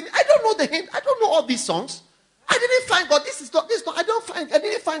 they give me, I don't know the hymn, I don't know all these songs. I didn't find God, I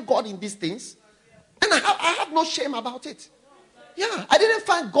didn't find God in these things. And I have no shame about it. Yeah, I didn't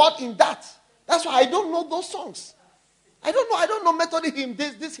find God in that. That's why I don't know those songs. I don't know Methodist hymn,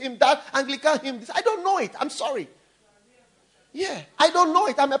 this hymn, that, Anglican hymn, this. I don't know it. I'm sorry. Yeah, I don't know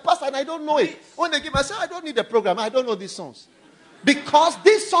it. I'm a pastor and I don't know it. When they give me, I say, I don't need the program. I don't know these songs. Because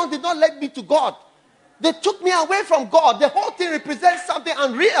these songs did not lead me to God. They took me away from God. The whole thing represents something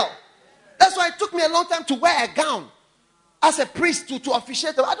unreal. That's why it took me a long time to wear a gown as a priest to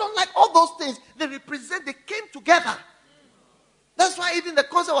officiate. I don't like all those things. They came together. That's why even the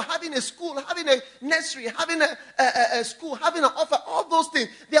concept of having a school, having a nursery, having a school, having an offer, all those things,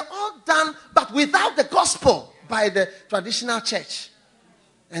 they're all done, but without the gospel by the traditional church.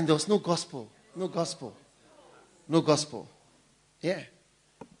 And there was no gospel. No gospel. No gospel. Yeah.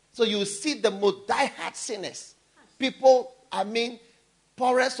 So you see the most die-hard sinners. People,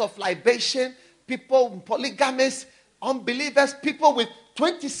 pourers of libation, people, polygamists, unbelievers, people with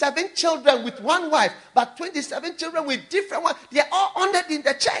 27 children with one wife, but 27 children with different wives. They're all honored in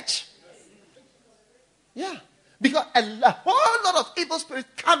the church. Yeah. Because a whole lot of evil spirits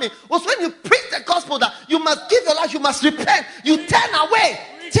coming was when you preach the gospel that you must give your life, you must repent, you turn away.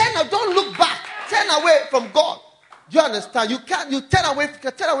 Don't look back. Turn away from God. Do you understand? You turn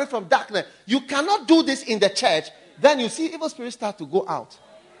away from darkness. You cannot do this in the church. Then you see evil spirits start to go out.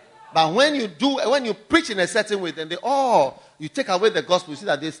 But when you preach in a certain way, then you take away the gospel, you see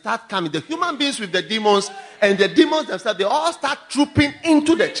that they start coming. The human beings with the demons and the demons themselves, they all start trooping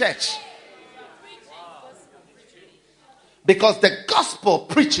into the church. Because the gospel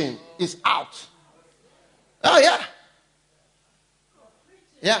preaching is out. Oh, yeah.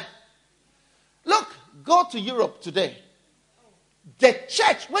 Yeah. Look, go to Europe today. The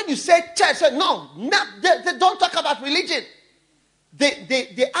church, when you say church, they don't talk about religion.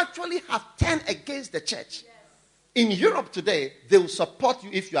 They actually have turned against the church. In Europe today, they will support you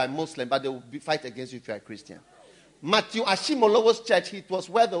if you are a Muslim, but they will fight against you if you are a Christian. Matthew Ashimolowo's church, it was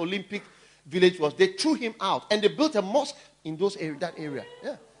where the Olympic Village was. They threw him out and they built a mosque in that area.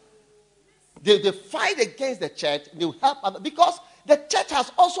 Yeah. They fight against the church. They will help others because the church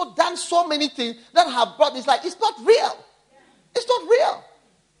has also done so many things that have brought this. Like, it's not real. It's not real.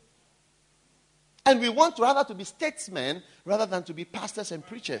 And we want rather to be statesmen rather than to be pastors and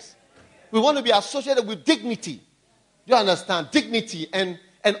preachers. We want to be associated with dignity. Do you understand? Dignity and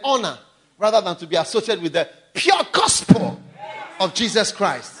honor rather than to be associated with the pure gospel of Jesus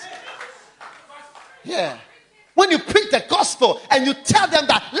Christ. Yeah. When you preach the gospel and you tell them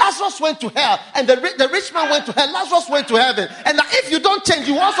that Lazarus went to hell and the rich man went to hell, Lazarus went to heaven, and that if you don't change,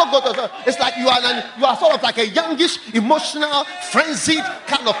 you also go to hell. It's like you are sort of like a youngish, emotional, frenzied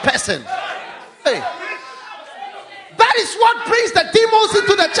kind of person. Hey. That is what brings the demons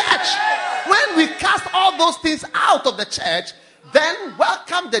into the church. When we cast all those things out of the church, then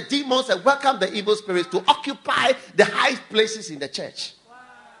welcome the demons and welcome the evil spirits to occupy the high places in the church.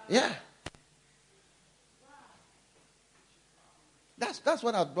 Yeah. That's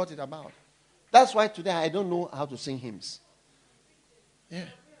what I brought it about. That's why today I don't know how to sing hymns. Yeah.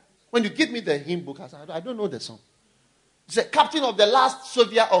 When you give me the hymn book, I don't know the song. It's a captain of the last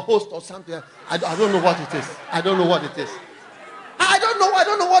Soviet or host or something. I don't know what it is. I don't know what it is. I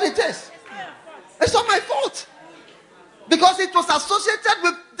don't know what it is. It's not my fault. Because it was associated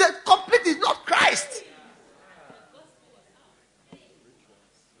with the complete is not Christ.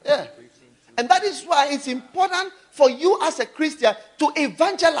 Yeah. And that is why it's important for you as a Christian to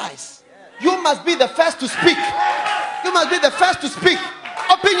evangelize. You must be the first to speak. You must be the first to speak.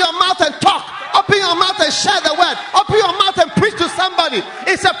 Open your mouth and talk. Open your mouth and share the word. Open your mouth and preach to somebody.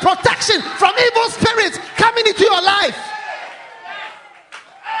 It's a protection from evil spirits coming into your life.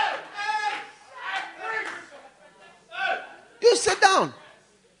 You sit down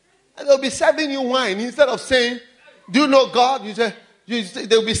and they'll be serving you wine. Instead of saying, do you know God? You say,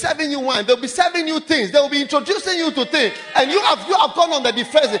 they'll be serving you wine. They'll be serving you things. They'll be introducing you to things. And you have gone on the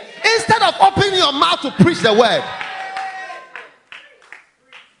defensive. Instead of opening your mouth to preach the word.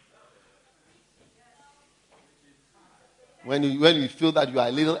 When you feel that you are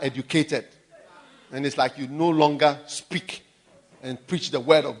a little educated, and it's like you no longer speak and preach the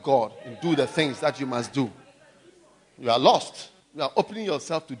word of God and do the things that you must do. You are lost. You are opening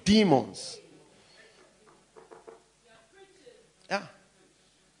yourself to demons. Yeah.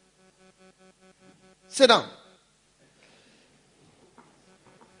 Sit down.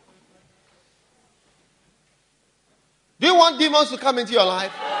 Do you want demons to come into your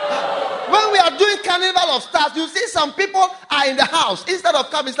life? When we are doing Carnival of Stars, you see some people are in the house. Instead of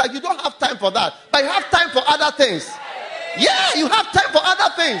coming, it's like you don't have time for that. But you have time for other things. Yeah, you have time for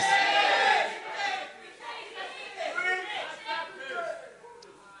other things.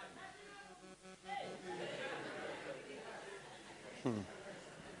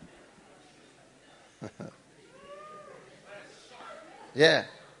 Yeah.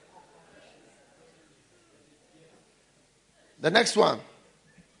 The next one.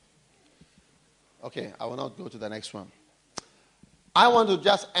 Okay, I will not go to the next one. I want to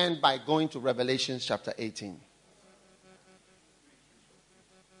just end by going to Revelation chapter 18.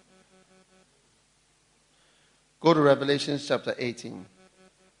 Go to Revelation chapter 18.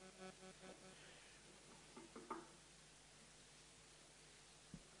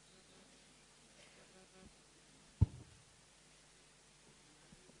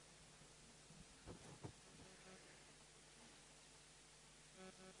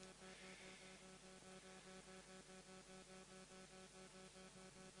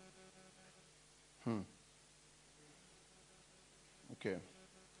 Okay.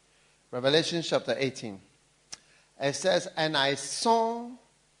 Revelation chapter 18. It says, and I saw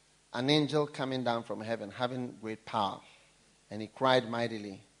an angel coming down from heaven, having great power. And he cried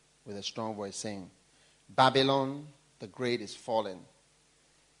mightily with a strong voice, saying, Babylon the great is fallen,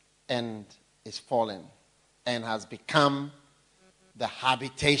 and has become the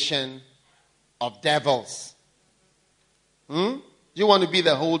habitation of devils. Do you want to be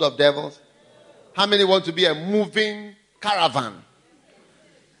the hold of devils? How many want to be a moving caravan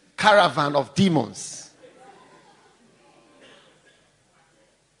of demons?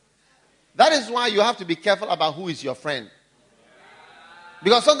 That is why you have to be careful about who is your friend.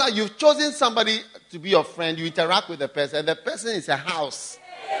 Because sometimes you've chosen somebody to be your friend, you interact with the person, and the person is a house.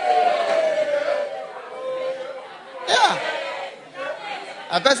 Yeah.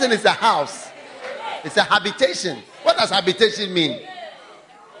 A person is a house. It's a habitation. What does habitation mean?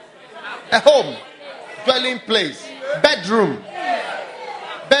 A home, dwelling place, bedroom.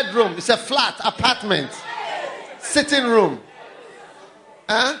 Bedroom, it's a flat, apartment, sitting room.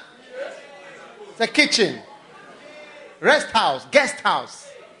 It's a kitchen, rest house, guest house,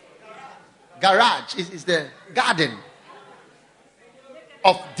 garage is the garden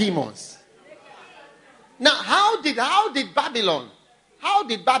of demons. Now, how did Babylon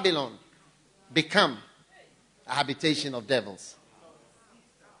become a habitation of devils?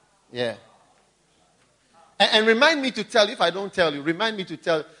 Yeah. And remind me to tell you, if I don't tell you, remind me to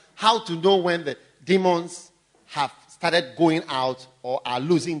tell you how to know when the demons have started going out or are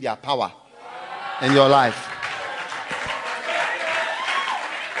losing their power in your life.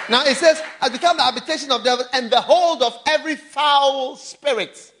 Now it says, has become the habitation of devils and the hold of every foul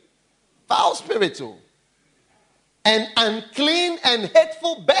spirit. Foul spirit, an unclean and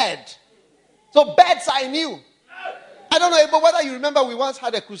hateful bird. So birds I knew. I don't know, but whether you remember, we once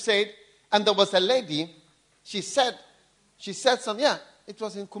had a crusade and there was a lady. She said something. Yeah, it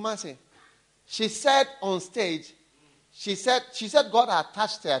was in Kumasi. She said on stage, she said God had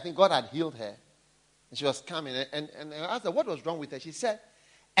touched her. I think God had healed her. And she was coming. And I asked her what was wrong with her. She said,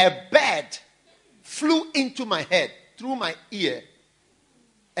 a bird flew into my head, through my ear,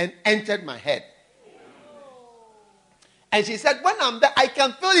 and entered my head. And she said, when I'm there, I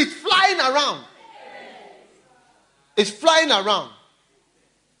can feel it flying around. It's flying around.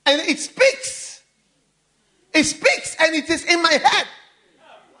 And it speaks. It speaks and it is in my head.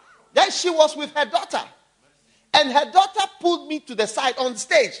 Then she was with her daughter. And her daughter pulled me to the side on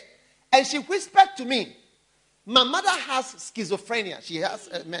stage. And she whispered to me, my mother has schizophrenia. She has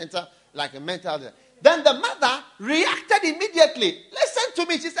a mental. Then the mother reacted immediately. Listen to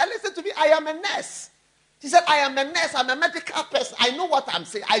me. She said, listen to me. I am a nurse. She said, I am a nurse. I'm a medical person. I know what I'm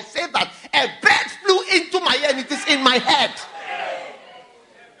saying. I say that a bird flew into my ear and it is in my head.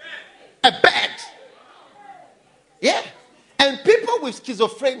 A bird. Yeah. And people with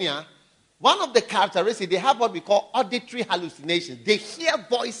schizophrenia, one of the characteristics, they have what we call auditory hallucinations. They hear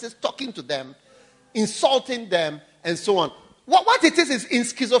voices talking to them, insulting them, and so on. What it is in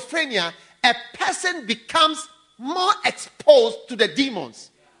schizophrenia, a person becomes more exposed to the demons.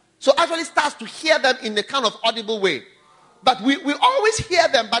 So actually starts to hear them in a kind of audible way. But we always hear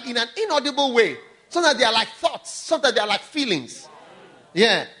them, but in an inaudible way. Sometimes they are like thoughts. Sometimes they are like feelings.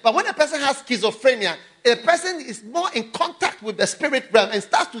 Yeah. But when a person has schizophrenia, a person is more in contact with the spirit realm and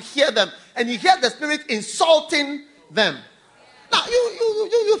starts to hear them. And you hear the spirit insulting them. Now,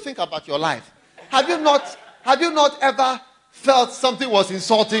 you think about your life. Have you not ever felt something was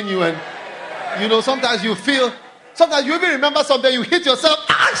insulting you? And, sometimes you feel, sometimes you even remember something, you hit yourself.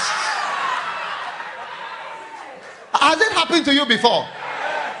 Has it happened to you before?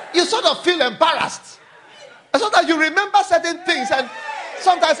 You sort of feel embarrassed. And sometimes you remember certain things and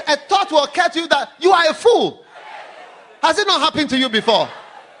sometimes a thought will occur to you that you are a fool. Has it not happened to you before?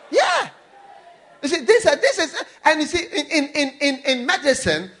 Yeah. You see, this is, and you see, in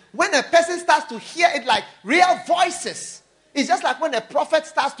medicine, when a person starts to hear it like real voices, it's just like when a prophet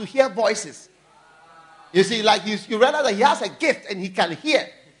starts to hear voices. You see, like you realize that he has a gift and he can hear.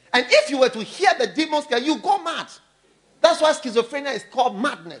 And if you were to hear the demons, you go mad. That's why schizophrenia is called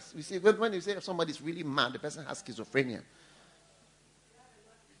madness. You see, when you say somebody's really mad, the person has schizophrenia.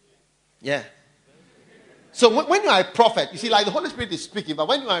 Yeah. So when you are a prophet, you see, like the Holy Spirit is speaking, but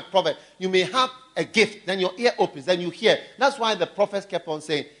when you are a prophet, you may have a gift, then your ear opens, then you hear. That's why the prophets kept on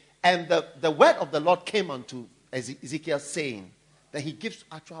saying, and the word of the Lord came unto Ezekiel saying that he gives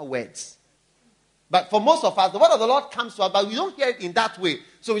actual words. But for most of us, the word of the Lord comes to us, but we don't hear it in that way.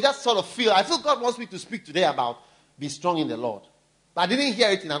 So we just sort of feel, I feel God wants me to speak today about be strong in the Lord. But I didn't hear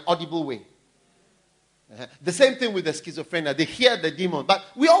it in an audible way. The same thing with the schizophrenia. They hear the demon, but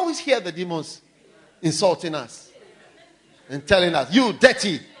we always hear the demons insulting us and telling us, you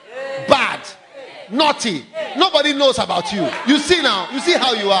dirty, bad, naughty. Nobody knows about you. You see now, you see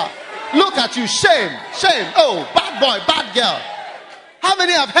how you are. Look at you, shame, shame. Oh, bad boy, bad girl. How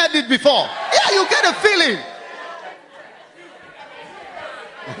many have heard it before? Yeah, you get a feeling.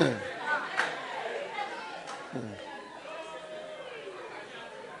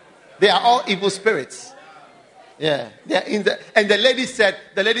 They are all evil spirits. Yeah, they are in the. And the lady said,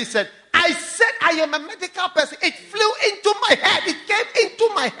 I said I am a medical person. It flew into my head. It came into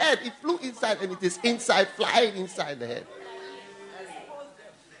my head. It flew inside, and it is inside, flying inside the head.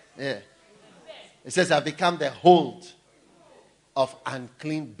 Yeah. It says, I've become the hold of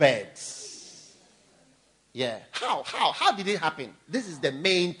unclean birds. Yeah. How did it happen? This is the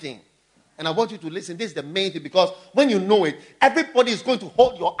main thing. And I want you to listen. This is the main thing, because when you know it, everybody is going to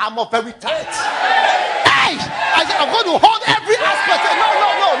hold your armor very tight. Hey! I said, I'm going to hold every aspect.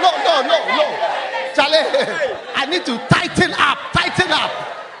 No. Charlie, I need to tighten up.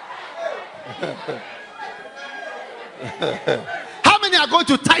 How many are going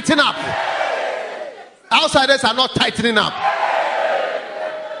to tighten up? Outsiders are not tightening up.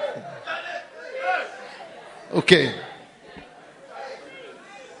 Okay.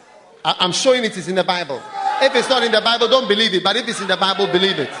 I'm showing it is in the Bible. If it's not in the Bible, don't believe it. But if it's in the Bible,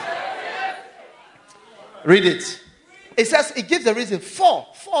 believe it. Read it. It says, it gives the reason. 4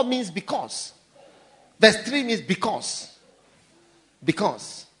 means because. Verse 3 means because.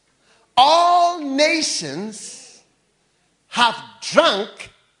 Because. All nations have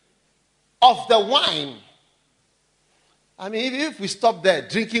drunk of the wine. I mean, if we stop there,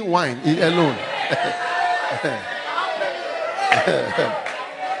 drinking wine alone.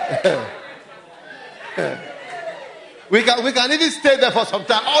 We can even stay there for some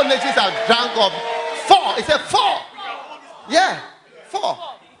time. All nations have drunk of 4. It's a 4. Yeah, 4.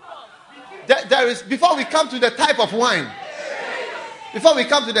 There is, before we come to the type of wine, before we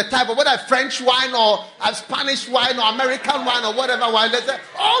come to the type of whether French wine or a Spanish wine or American wine or whatever wine, they say,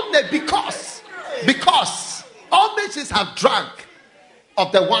 because all nations have drunk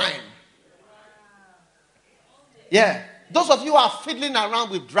of the wine. Yeah. Those of you who are fiddling around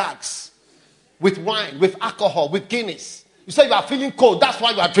with drugs, with wine, with alcohol, with Guinness. You say you are feeling cold. That's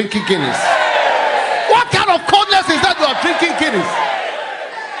why you are drinking Guinness. What kind of coldness is that you are drinking Guinness?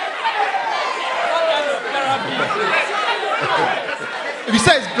 If you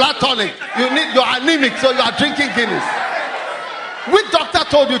say it's blood tonic, you're anemic, so you are drinking Guinness. Which doctor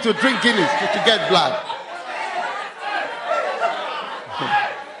told you to drink Guinness to get blood?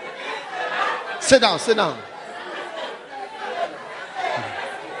 Sit down.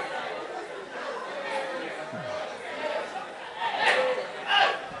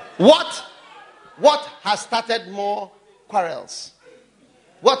 What has started more quarrels?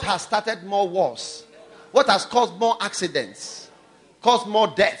 What has started more wars? What has caused more accidents? Caused more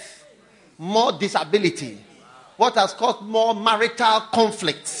death? More disability? What has caused more marital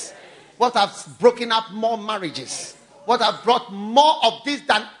conflicts? What has broken up more marriages? What has brought more of this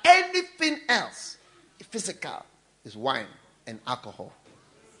than anything else? Physical is wine and alcohol.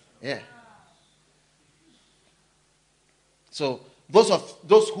 Yeah. So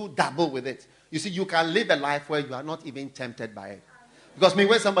those who dabble with it, you see, you can live a life where you are not even tempted by it. Because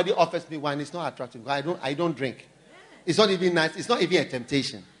when somebody offers me wine, it's not attractive. I don't drink. It's not even nice. It's not even a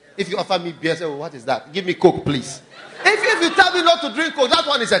temptation. If you offer me beer, say, well, what is that? Give me Coke, please. If you tell me not to drink Coke, that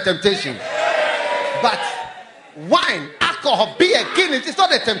one is a temptation. But wine, alcohol, beer, Guinness, it's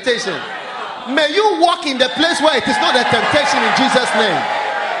not a temptation. May you walk in the place where it is not a temptation in Jesus' name.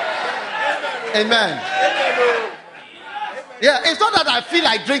 Amen. Yeah, it's not that I feel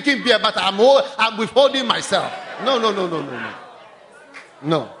like drinking beer, but I'm withholding myself. No.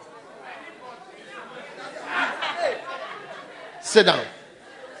 No. Sit down.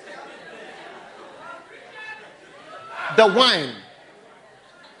 The wine.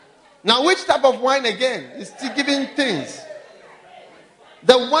 Now, which type of wine again? It's still giving things.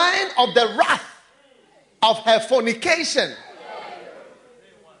 The wine of the wrath of her fornication.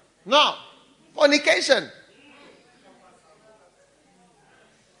 Now, fornication.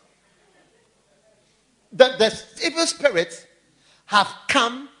 the evil spirits have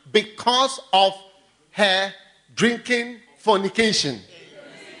come because of her drinking fornication.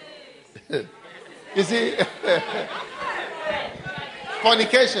 You see?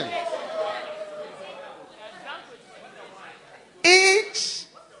 Fornication. Each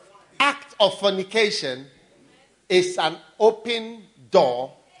act of fornication is an open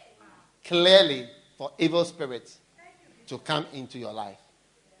door, clearly, for evil spirits to come into your life.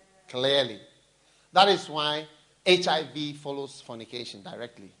 Clearly. That is why HIV follows fornication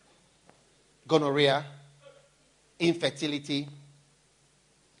directly. Gonorrhea, infertility,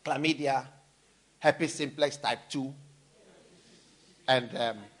 chlamydia, herpes simplex type 2,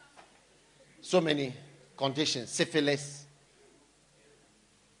 and so many conditions, syphilis,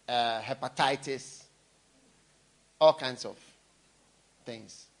 hepatitis, all kinds of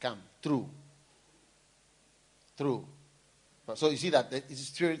things come through. So you see that the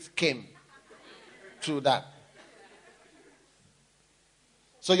spirits came through that.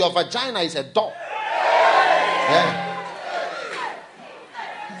 So your vagina is a door. Yeah.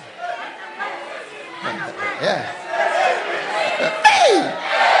 Yeah. Hey!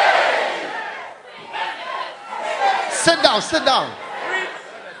 Sit down.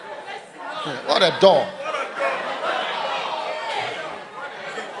 What a door.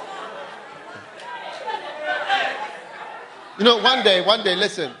 You know, one day,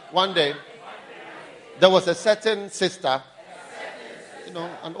 there was a certain sister, you know,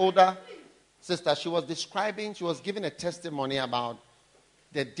 an older sister. She was giving a testimony about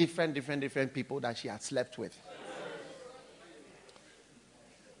the different people that she had slept with.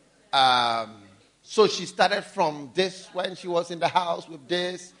 So she started from this when she was in the house with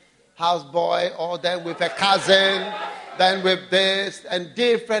this houseboy, or then with a cousin, then with this, and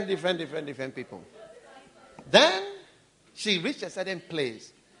different people. Then she reached a certain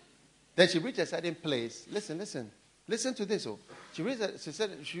place. Listen to this. She reached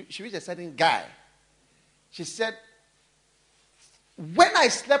a certain guy. She said, when I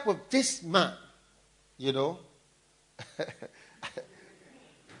slept with this man, you know,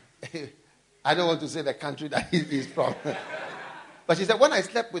 I don't want to say the country that he is from. But she said, when I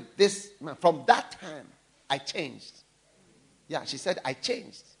slept with this man, from that time, I changed. Yeah, she said, I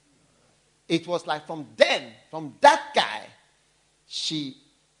changed. It was like from that guy,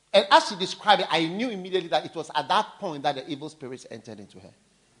 and as she described it, I knew immediately that it was at that point that the evil spirits entered into her.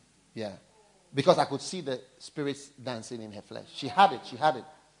 Yeah. Because I could see the spirits dancing in her flesh. She had it.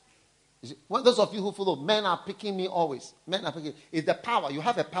 You see, those of you who follow, men are picking me always. It's the power. You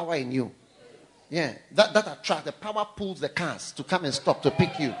have a power in you. Yeah. That attracts, the power pulls the cars to come and stop, to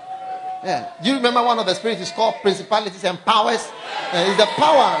pick you. Yeah. Do you remember one of the spirits is called principalities and powers? It's the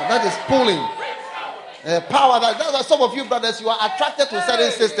power that is pulling. Power that some of you brothers, you are attracted to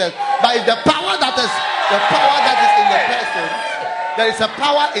certain systems, but it's the power that is in the person. There is a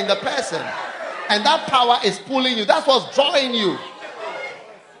power in the person, and that power is pulling you. That's what's drawing you.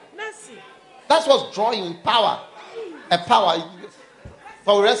 That's what's drawing you. Power, a power.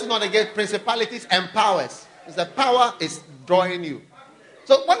 For wrestling on against principalities and powers, it's the power is drawing you.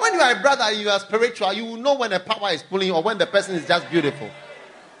 So when you are a brother, you are spiritual, you will know when a power is pulling you or when the person is just beautiful.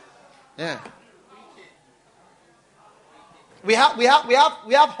 Yeah. We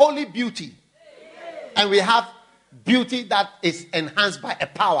have holy beauty, and we have beauty that is enhanced by a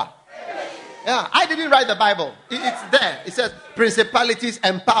power. Yeah, I didn't write the Bible. It's there. It says principalities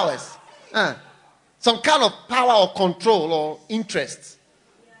and powers. Some kind of power or control or interest.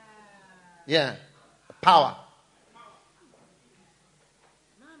 Yeah, power.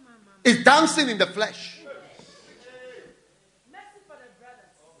 It's dancing in the flesh.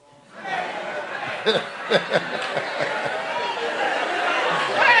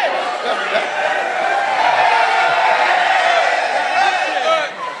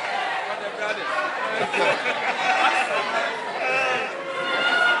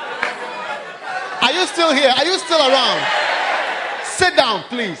 Are you still here? Are you still around? Sit down,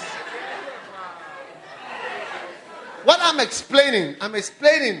 please. What I'm explaining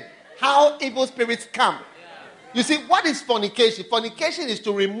how evil spirits come. You see, what is fornication? Fornication is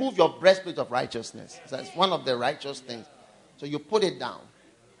to remove your breastplate of righteousness. That's one of the righteous things. So you put it down,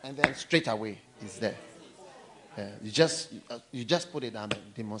 and then straight away it's there. You just put it down,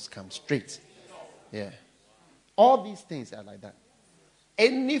 and demons come straight. Yeah. All these things are like that.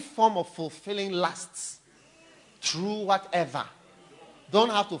 Any form of fulfilling lusts through whatever,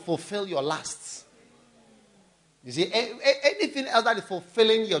 don't have to fulfill your lusts. You see, anything else that is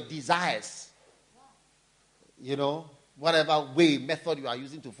fulfilling your desires, you know, whatever way, method you are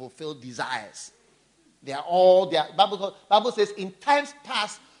using to fulfill desires, they are all there. Bible says, in times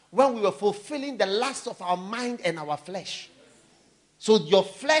past, when we were fulfilling the lusts of our mind and our flesh. So your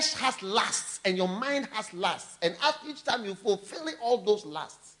flesh has lusts and your mind has lusts. And after each time you fulfill all those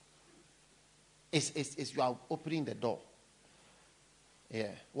lusts, you are opening the door. Yeah,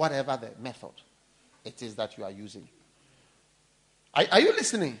 whatever the method it is that you are using. Are you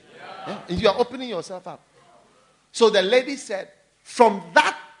listening? Yeah. Yeah? You are opening yourself up. So the lady said, from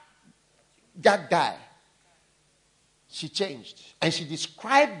that guy, she changed. And she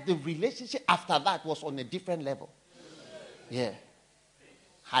described the relationship after that was on a different level. Yeah.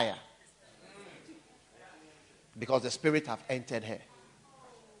 Higher. Because the spirit have entered her.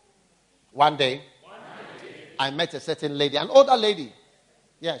 One day, I met a certain lady, an older lady.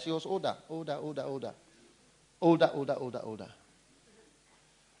 Yeah, she was older.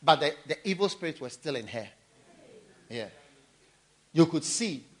 But the evil spirits were still in her. Yeah. You could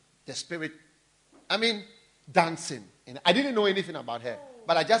see the spirit, dancing. And I didn't know anything about her.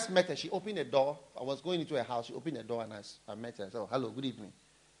 But I just met her. She opened a door. I was going into her house. She opened the door and I met her. I said, hello, good evening.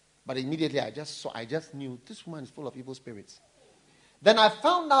 But immediately I just knew this woman is full of evil spirits. Then I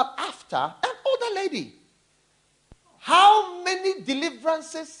found out after, an older lady. How many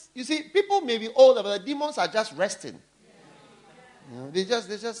deliverances? You see, people may be older, but the demons are just resting. You know,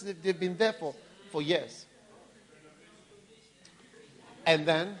 they've been there for years. And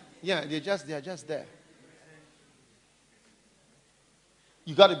then, they're just there.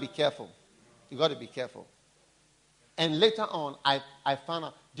 You got to be careful. And later on, I found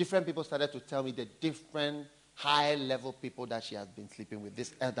out different people started to tell me the different high-level people that she has been sleeping with,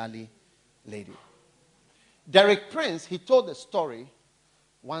 this elderly lady. Derek Prince, he told the story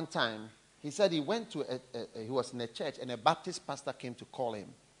one time. He said he went to he was in a church and a Baptist pastor came to call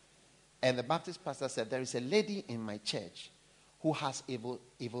him. And the Baptist pastor said, there is a lady in my church who has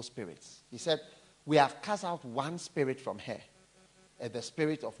evil spirits. He said, we have cast out one spirit from her, the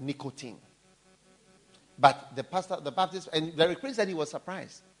spirit of nicotine. But the Baptist, and Derek Prince said he was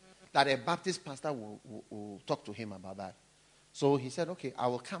surprised that a Baptist pastor will talk to him about that. So he said, okay, I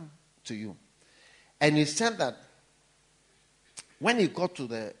will come to you. And he said that when he got to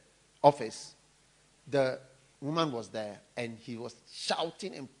the office, the woman was there and he was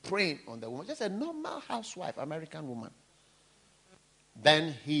shouting and praying on the woman. Just a normal housewife, American woman.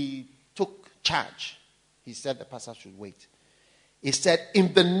 Then he took charge. He said the pastor should wait. He said,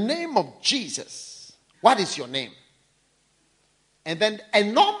 in the name of Jesus, what is your name? And then a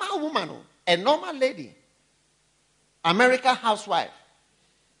normal woman, a normal lady, American housewife,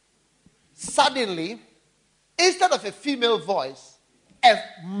 suddenly, instead of a female voice, a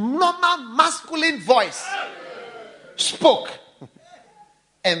normal masculine voice spoke.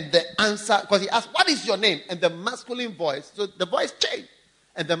 And the answer, because he asked, what is your name? And the masculine voice, so the voice changed.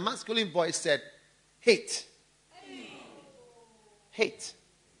 And the masculine voice said, hate. Hate.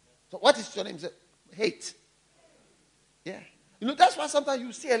 So what is your name? He said, hate. Yeah. You know, that's why sometimes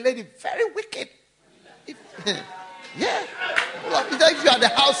you see a lady very wicked. Yeah. Well, if you are the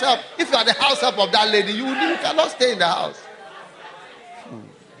house help, of that lady, you cannot stay in the house.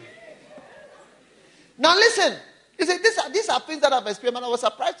 Now listen. He said, these are things that I've experienced, and I was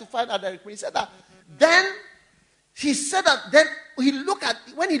surprised to find out that he said that. Then when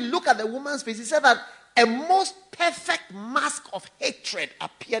he looked at the woman's face, he said that a most perfect mask of hatred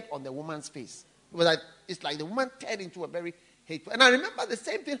appeared on the woman's face. It's like the woman turned into a very hateful. And I remember the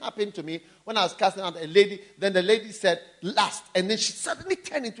same thing happened to me when I was casting out a lady. Then the lady said, lust. And then she suddenly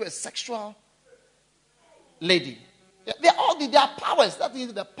turned into a sexual lady. There are powers. That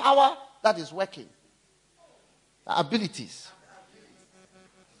is the power that is working. The abilities.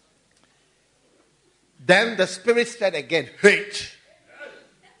 Then the spirit said again, hate.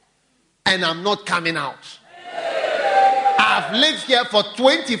 And I'm not coming out. I've lived here for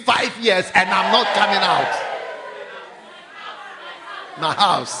 25 years and I'm not coming out. My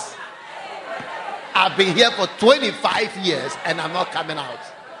house. I've been here for 25 years and I'm not coming out.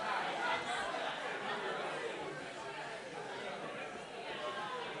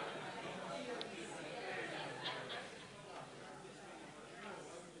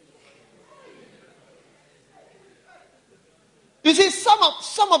 You see,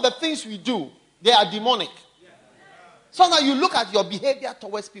 some of the things we do, they are demonic. Sometimes you look at your behavior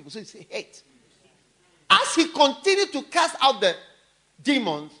towards people, so you say hate. As he continued to cast out the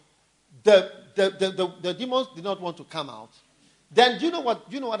demons, the demons did not want to come out. Then do you know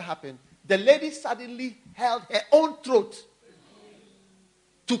what happened? The lady suddenly held her own throat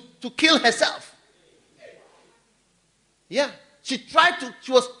to kill herself. Yeah. She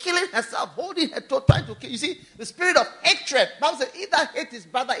was killing herself, holding her throat, trying to kill. You see, the spirit of hatred. Bible says, either hate his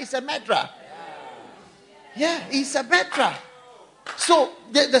brother, is a murderer. Yeah, he's a murderer. So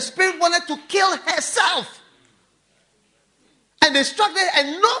the spirit wanted to kill herself. And instructed a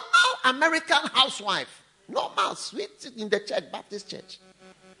normal American housewife. Normal, sweet in the church, Baptist church.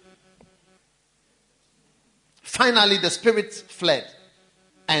 Finally, the spirit fled.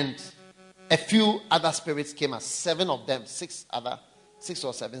 And a few other spirits came as 7 of them, 6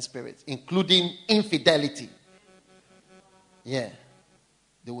 or 7 spirits, including infidelity. Yeah.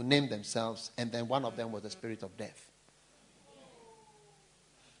 They would name themselves, and then one of them was the spirit of death.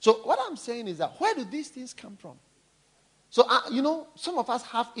 So what I'm saying is that where do these things come from? So, some of us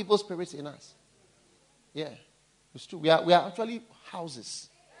have evil spirits in us. Yeah. It's true. We are actually houses.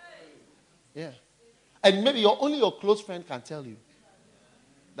 Yeah. And maybe only your close friend can tell you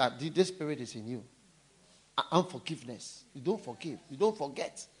that this spirit is in you. Unforgiveness. You don't forgive. You don't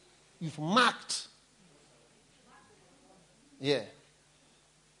forget. You've marked. Yeah.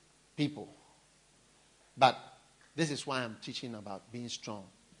 People. But this is why I'm teaching about being strong.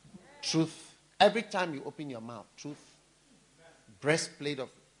 Truth. Every time you open your mouth, truth. Breastplate of...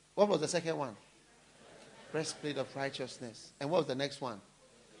 What was the second one? Breastplate of righteousness. And what was the next one?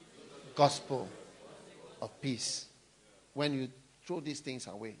 Gospel of peace. When you throw these things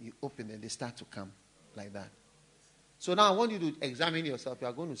away, you open them, they start to come like that. So now I want you to examine yourself. You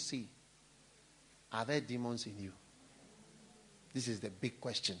are going to see, are there demons in you? This is the big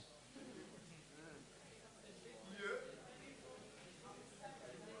question.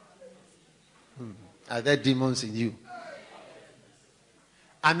 Are there demons in you?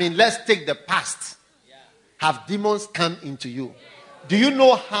 I mean, let's take the past. Have demons come into you? Do you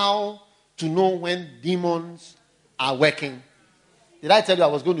know how to know when demons are working? Did I tell you I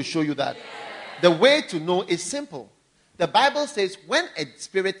was going to show you that? The way to know is simple. The Bible says when a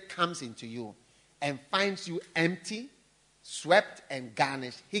spirit comes into you and finds you empty, swept, and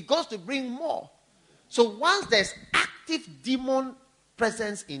garnished, he goes to bring more. So once there's active demon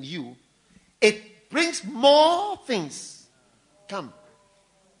presence in you, it brings more things. Come.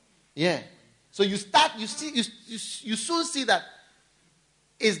 Yeah. So you soon see that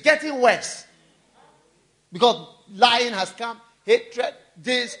it's getting worse. Because lying has come, hatred,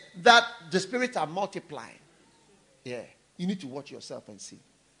 this, that, the spirits are multiplying. Yeah. You need to watch yourself and see.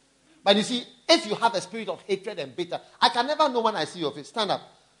 But you see, if you have a spirit of hatred and bitter, I can never know when I see your face. Stand up.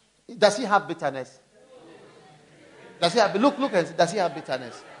 Does he have bitterness? Does he have, look and see, does he have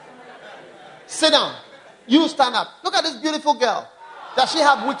bitterness? Sit down. You stand up. Look at this beautiful girl. Does she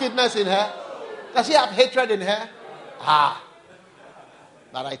have wickedness in her? Does she have hatred in her?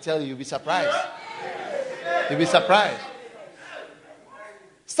 But I tell you, you'll be surprised. You'll be surprised.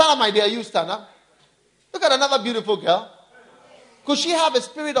 Stand up, my dear. You stand up. Look at another beautiful girl. Could she have a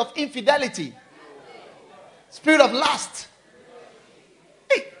spirit of infidelity? Spirit of lust?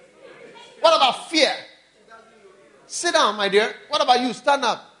 Hey. What about fear? Sit down, my dear. What about you? Stand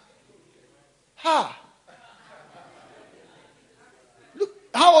up. Look,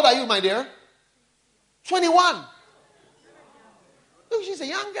 how old are you, my dear? 21. Look, she's a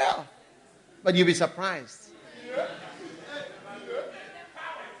young girl. But you'll be surprised.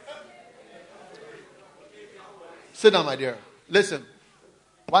 Sit down, my dear. Listen.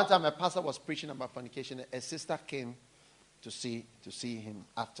 One time a pastor was preaching about fornication. A sister came to see him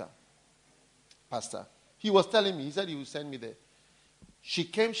after. Pastor. He was telling me, he said he would send me there. She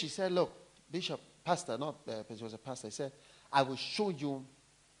came, she said, look, Bishop, pastor, not she was a pastor. He said, I will show you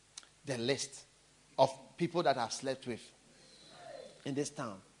the list of people that I've slept with in this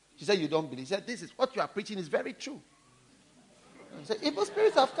town. She said, you don't believe. He said, this is what you are preaching is very true. I said, evil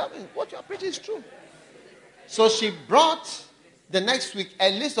spirits have come in. What you are preaching is true. So she brought the next week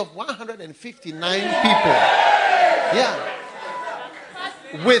a list of 159 people.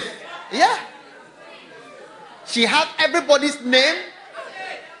 Yeah. She had everybody's name.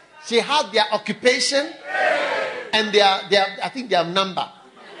 She had their occupation and their number.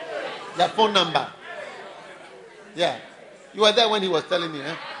 Their phone number. Yeah. You were there when he was telling me,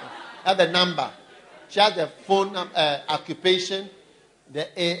 huh? Had the number. She had the phone occupation, the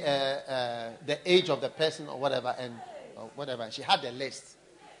age of the person or whatever, and whatever. She had the list.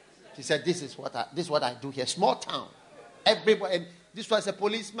 She said, this is what I do here. Small town. Everybody. And this one is a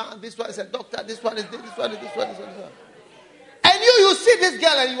policeman. This one is a doctor. This one is this. This one is this one. This one is this one. And you see this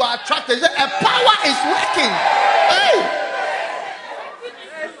girl and you are attracted. You say, a power is working. Hey.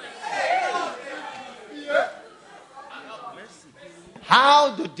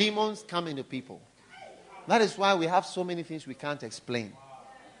 How do demons come into people? That is why we have so many things we can't explain.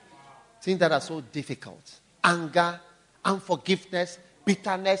 Things that are so difficult. Anger, unforgiveness,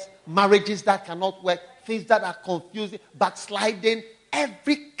 bitterness, marriages that cannot work, things that are confusing, backsliding,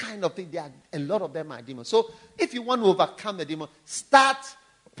 every kind of thing. A lot of them are demons. So if you want to overcome the demon, start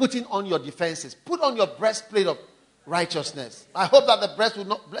putting on your defenses. Put on your breastplate of righteousness. I hope that the breastplate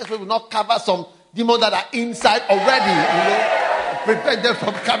will not cover some demons that are inside already. Prevent them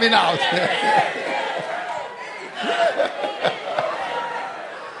from coming out.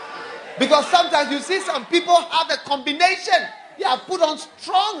 Because sometimes you see some people have a combination. They have put on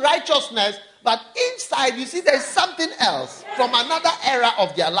strong righteousness, but inside you see there's something else from another era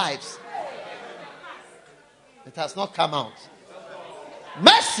of their lives. It has not come out.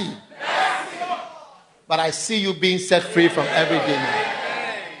 Mercy. But I see you being set free from every demon.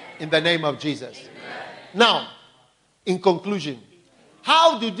 In the name of Jesus. Now, in conclusion,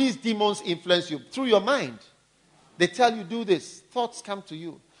 how do these demons influence you? Through your mind. They tell you do this. Thoughts come to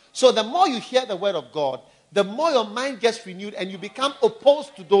you. So the more you hear the word of God, the more your mind gets renewed and you become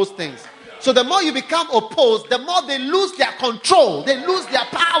opposed to those things. So the more you become opposed, the more they lose their control. They lose their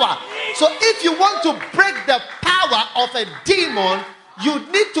power. So if you want to break the power of a demon, you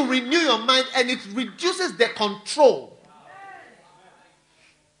need to renew your mind, and it reduces the control.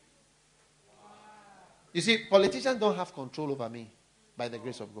 You see, politicians don't have control over me by the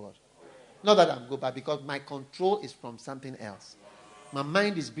grace of God. Not that I'm good, but because my control is from something else. My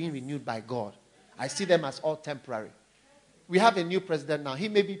mind is being renewed by God. I see them as all temporary. We have a new president now. He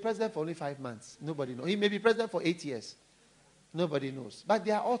may be president for only 5 months. Nobody knows. He may be president for 8 years. Nobody knows. But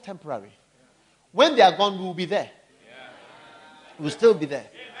they are all temporary. When they are gone, we will be there. We will still be there.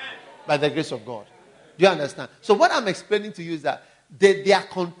 By the grace of God. Do you understand? So what I'm explaining to you is that their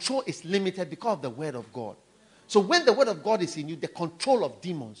control is limited because of the word of God. So when the word of God is in you, the control of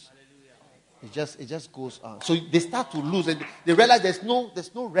demons, it just goes on. So they start to lose, and they realize there's no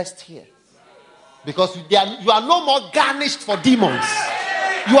rest here. Because you are no more garnished for demons.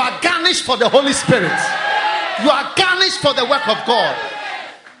 You are garnished for the Holy Spirit. You are garnished for the work of God.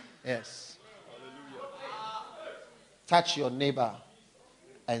 Yes. Touch your neighbor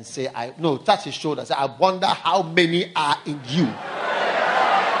and say, touch his shoulder. Say, I wonder how many are in you.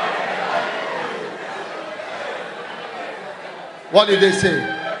 What did they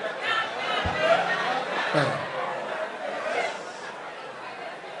say?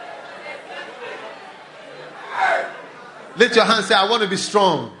 Lift your hand and say, I want to be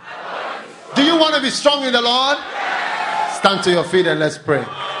strong. Do you want to be strong in the Lord? Stand to your feet and let's pray.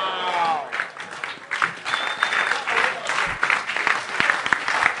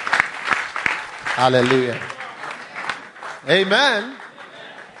 Hallelujah. Amen.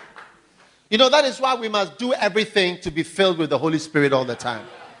 You know, that is why we must do everything to be filled with the Holy Spirit all the time.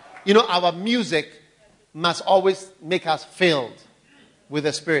 You know, our music must always make us filled with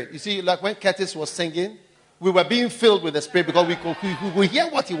the Spirit. You see, like when Curtis was singing, we were being filled with the Spirit because we could hear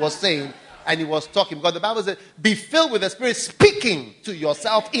what he was saying and he was talking. Because the Bible says, be filled with the Spirit, speaking to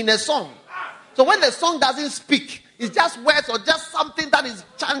yourself in a song. So when the song doesn't speak, it's just words or just something that is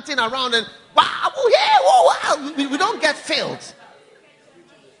chanting around and we don't get filled.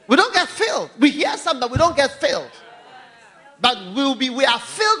 We don't get filled. We hear something, but we don't get filled. But we are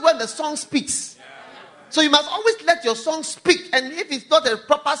filled when the song speaks. So you must always let your song speak. And if it's not a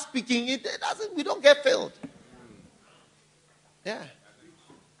proper speaking, we don't get filled. Yeah.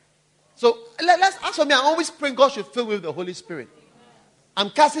 So let's ask for me. I'm always praying God should fill me with the Holy Spirit.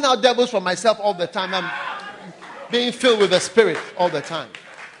 I'm casting out devils from myself all the time. I'm being filled with the Spirit all the time.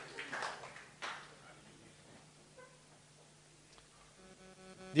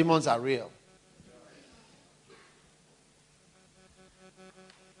 Demons are real.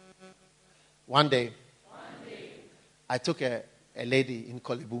 One day, I took a lady in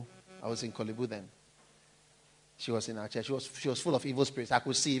Kolibu. I was in Kolibu then. She was in our church. She was full of evil spirits. I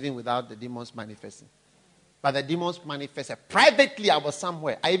could see even without the demons manifesting. But the demons manifested. Privately, I was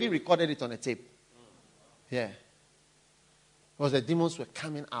somewhere. I even recorded it on a tape. Yeah. Because the demons were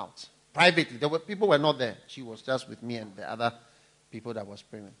coming out. Privately. People were not there. She was just with me and the other people that was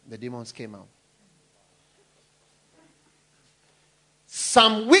praying. The demons came out.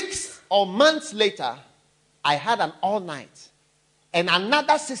 Some weeks or months later, I had an all night. And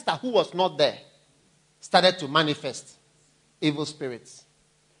another sister who was not there started to manifest evil spirits.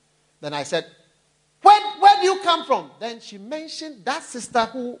 Then I said, where do you come from? Then she mentioned that sister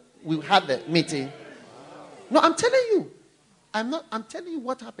who we had the meeting. No, I'm telling you. I'm telling you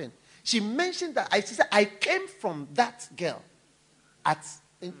what happened. She mentioned that. She said, I came from that girl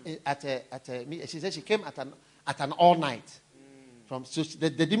she said she came at an all night.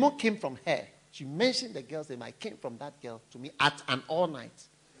 The demon came from her. She mentioned the girl's name. I came from that girl to me at an all night.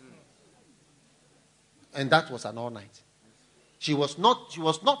 And that was an all night. She was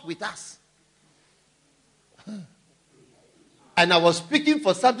not with us. And And I was speaking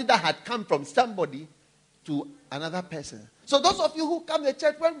for something that had come from somebody to another person. So those of you who come to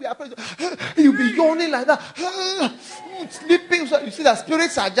church when we are praying, you'll be yawning like that, sleeping. So you see that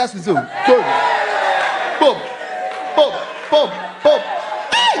spirits are just so boom, boom, boom, boom, boom.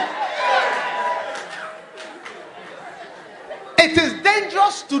 It is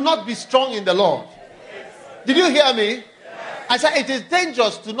dangerous to not be strong in the Lord. Did you hear me? I said it is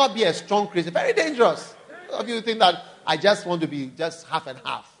dangerous to not be a strong Christian. Very dangerous. Some of you think that I just want to be just half and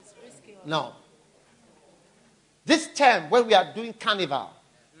half. No. This term, when we are doing carnival,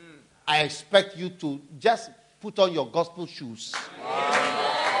 I expect you to just put on your gospel shoes.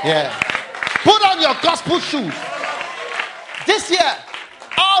 Yeah. Put on your gospel shoes. This year,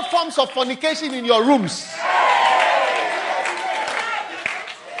 all forms of fornication in your rooms.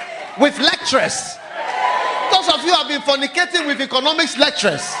 With lecturers. Those of you have been fornicating with economics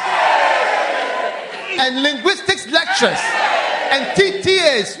lecturers. And linguistics lecturers. And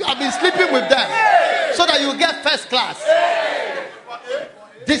TTAs. You have been sleeping with them. So that you get first class.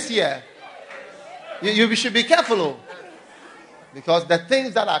 This year, you should be careful. Because the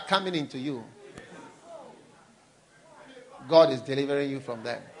things that are coming into you, God is delivering you from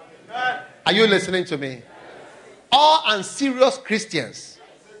them. Are you listening to me? All unserious Christians,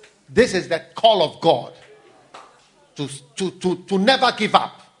 this is the call of God. To never give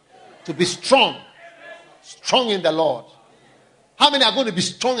up. To be strong. Strong in the Lord. How many are going to be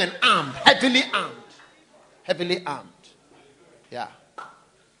strong and armed? Heavily armed. Heavily armed. Yeah.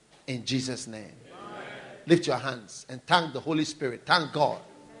 In Jesus' name. Lift your hands and thank the Holy Spirit. Thank God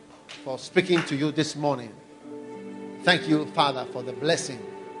for speaking to you this morning. Thank you, Father, for the blessing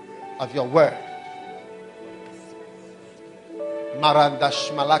of your word.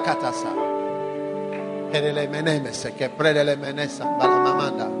 Marandash malakatasa. Perele menemese ke predele menesa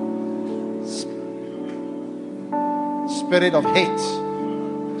balamamanda. Spirit of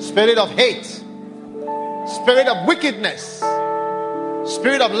hate. Spirit of hate. Spirit of wickedness.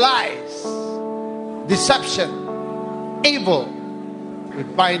 Spirit of lies. Deception. Evil. We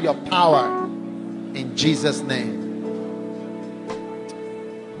bind your power in Jesus' name.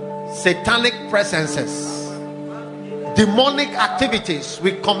 Satanic presences. Demonic activities.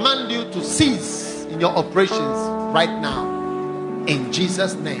 We command you to cease in your operations right now. In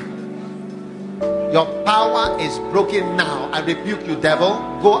Jesus' name. Your power is broken now. I rebuke you, devil.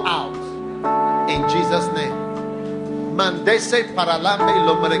 Go out. In Jesus' name. Mandese paralambe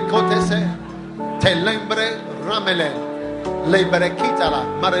lomrekotese telembre ramele lebrekitala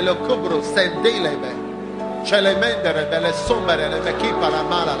marelo kubro sendelebe chelemendere delle sombere le meki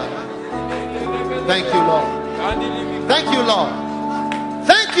paramala. Thank you, Lord. Thank you, Lord.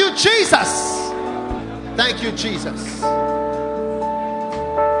 Thank you, Jesus. Thank you, Jesus.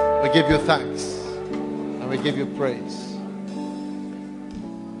 We give you thanks. We give you praise.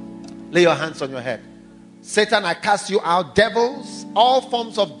 Lay your hands on your head. Satan, I cast you out. Devils, all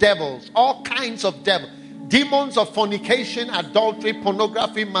forms of devils, all kinds of devils, demons of fornication, adultery,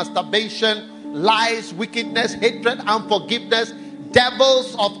 pornography, masturbation, lies, wickedness, hatred, unforgiveness,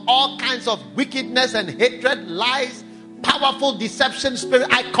 devils of all kinds of wickedness and hatred, lies, powerful deception spirit.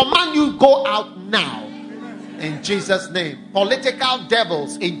 I command you, go out now. In Jesus' name. Political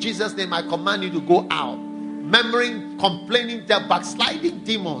devils, in Jesus' name, I command you to go out. Murmuring, complaining, backsliding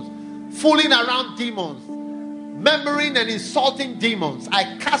demons, fooling around demons, murmuring and insulting demons,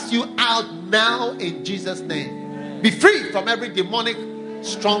 I cast you out now in Jesus' name. Be free from every demonic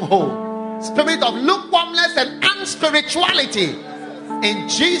stronghold, spirit of lukewarmness and unspirituality. In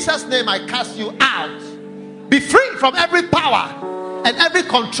Jesus' name, I cast you out. Be free from every power and every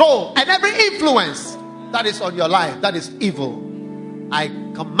control and every influence that is on your life, that is evil. I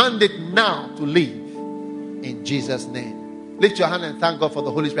command it now to leave. In Jesus' name. Lift your hand and thank God for the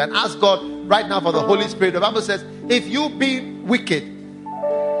Holy Spirit. And ask God right now for the Holy Spirit. The Bible says, if you being wicked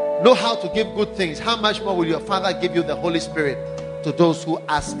know how to give good things, how much more will your Father give you the Holy Spirit to those who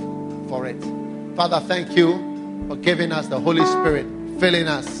ask for it? Father, thank you for giving us the Holy Spirit, filling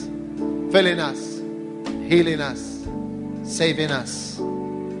us, healing us, saving us.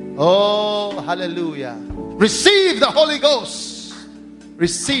 Oh, hallelujah. Receive the Holy Ghost.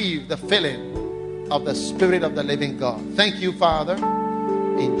 Receive the filling of the Spirit of the living God. Thank you, Father.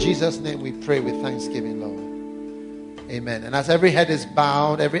 In Jesus' name we pray with thanksgiving, Lord. Amen. And as every head is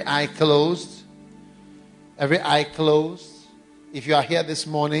bowed, every eye closed, if you are here this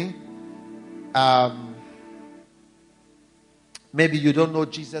morning, maybe you don't know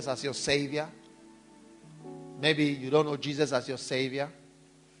Jesus as your Savior. Maybe you don't know Jesus as your Savior.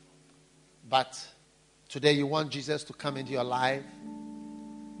 But today you want Jesus to come into your life.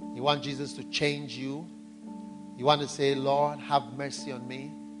 You want Jesus to change you. You want to say, Lord, have mercy on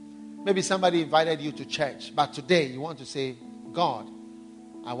me. Maybe somebody invited you to church, but today you want to say, God,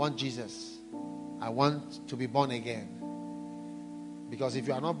 I want Jesus. I want to be born again. Because if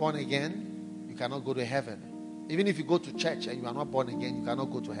you are not born again, you cannot go to heaven. Even if you go to church and you are not born again, you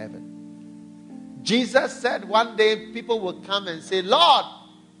cannot go to heaven. Jesus said one day people will come and say, Lord,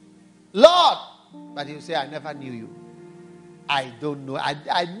 Lord. But he will say, I never knew you. I don't know.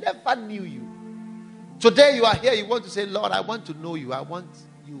 I never knew you. Today you are here, you want to say, Lord, I want to know you. I want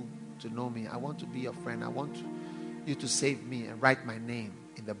you to know me. I want to be your friend. I want you to save me and write my name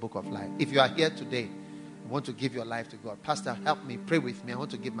in the book of life. If you are here today, you want to give your life to God. Pastor, help me. Pray with me. I want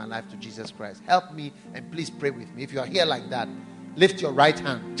to give my life to Jesus Christ. Help me and please pray with me. If you are here like that, lift your right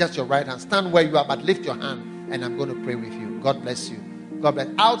hand. Just your right hand. Stand where you are, but lift your hand and I'm going to pray with you. God bless you. God bless.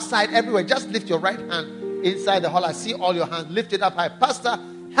 Outside, everywhere, just lift your right hand. Inside the hall, I see all your hands. Lift it up high. Pastor,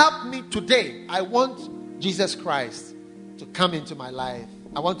 help me today. I want Jesus Christ to come into my life.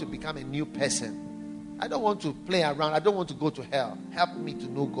 I want to become a new person. I don't want to play around. I don't want to go to hell. Help me to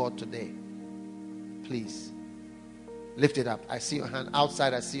know God today. Please. Lift it up. I see your hand.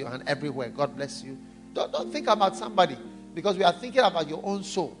 Outside, I see your hand. Everywhere. God bless you. Don't think about somebody. Because we are thinking about your own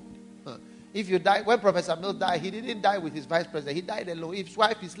soul. If you die, when Professor Mill died, he didn't die with his vice president. He died alone. If his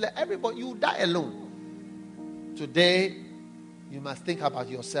wife is left, everybody, you die alone. Today, you must think about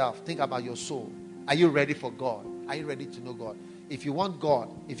yourself. Think about your soul. Are you ready for God? Are you ready to know God? If you want God,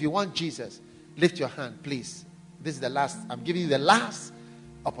 if you want Jesus, lift your hand, please. This is the last. I'm giving you the last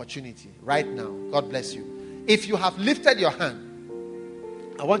opportunity right now. God bless you. If you have lifted your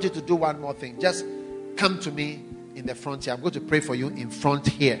hand, I want you to do one more thing. Just come to me in the front here. I'm going to pray for you in front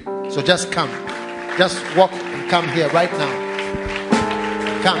here. So just come. Just walk and come here right now.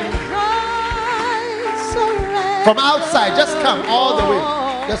 Come. From outside, just come all the way.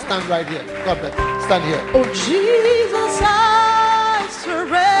 Just stand right here. God bless. Stand here. Oh Jesus, I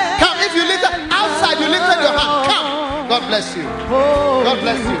surrender. Come. If you lift outside, you lifted your hand. Come. God bless you. God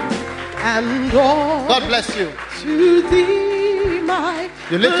bless you. And all God bless you. to thee, my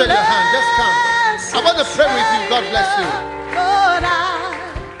You lifted your hand. Just come. I want to pray with you. God bless you. Lord, I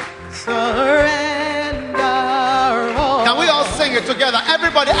surrender all. Can we all sing it together?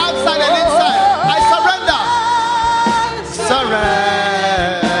 Everybody outside and inside. I surrender.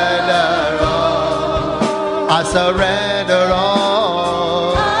 Surrender all. I surrender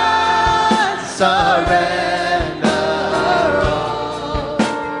all. Surrender all.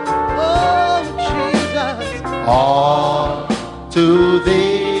 Oh, Jesus. all to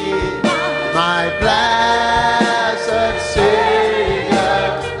thee, my blessed Savior.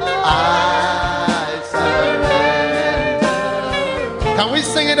 I surrender. Can we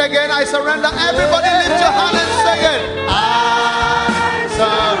sing it again? I surrender. Everybody lift your hand and sing it.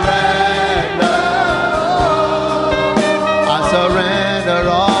 Surrender all. I surrender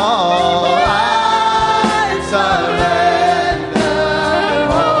all.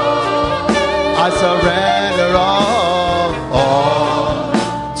 I surrender all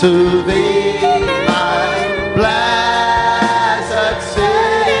to thee, my blessed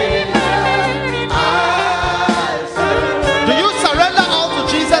Savior. I surrender. Do you surrender all to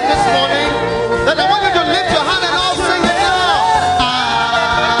Jesus this morning? Then I want you to lift your hand and all sing it now. I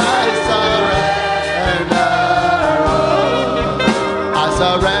surrender.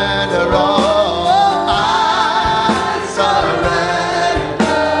 Surrender all. I surrender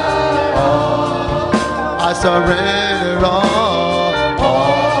all. I surrender all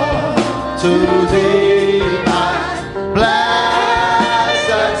to thee, my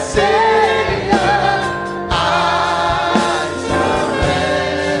blessed Savior. I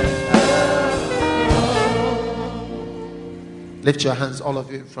surrender. Lift your hands, all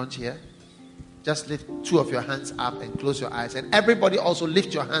of you in front here. Just lift two of your hands up and close your eyes. And everybody also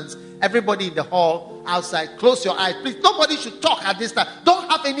lift your hands. Everybody in the hall, outside, close your eyes. Please, nobody should talk at this time. Don't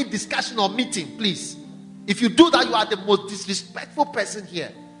have any discussion or meeting, please. If you do that, you are the most disrespectful person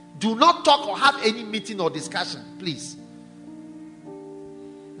here. Do not talk or have any meeting or discussion, please.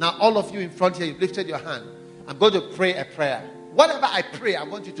 Now, all of you in front here, you've lifted your hand. I'm going to pray a prayer. Whatever I pray, I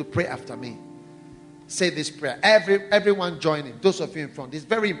want you to pray after me. Say this prayer. Everyone join in. Those of you in front. It's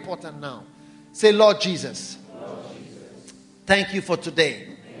very important now. Say, Lord Jesus, thank you for today.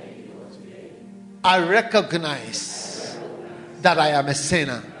 I recognize that I am a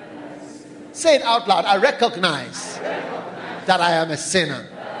sinner. Say it out loud. I recognize that I am a sinner.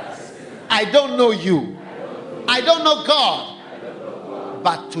 I don't know you. I don't know God.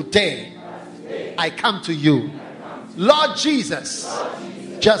 But today, I come to you. Lord Jesus,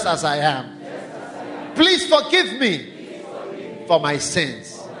 just as I am. Please forgive me for my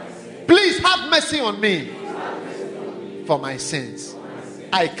sins. Please have mercy on me. for my sins.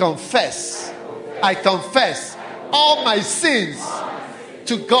 I confess all my sins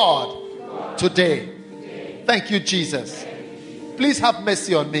to God today. Thank you, Jesus. Please have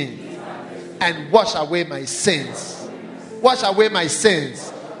mercy on me and wash away my sins. Wash away my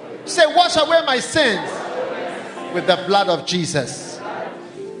sins. Say, wash away my sins with the blood of Jesus.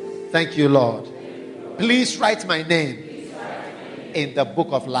 Thank you, Lord. Please write my name in the book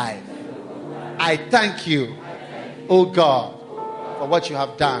of life. I thank you, oh God, for what you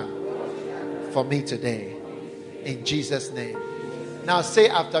have done for me today. In Jesus' name. Now say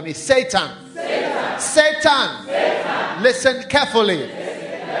after me, Satan. Satan. Listen carefully.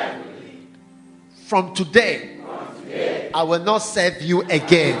 From today, I will not serve you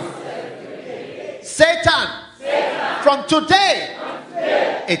again. Satan. From today,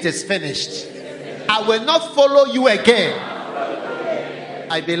 it is finished. I will not follow you again.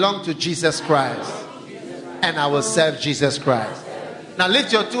 I belong to Jesus Christ, and I will serve Jesus Christ. Now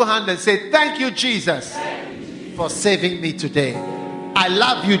lift your two hands and say, thank you, Jesus, for saving me today. I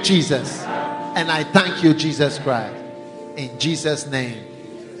love you, Jesus, and I thank you, Jesus Christ. In Jesus' name,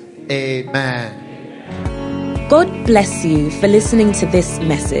 amen. God bless you for listening to this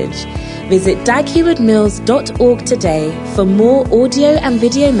message. Visit daghewardmills.org today for more audio and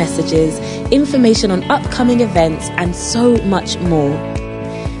video messages, information on upcoming events, and so much more.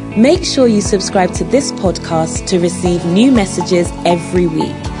 Make sure you subscribe to this podcast to receive new messages every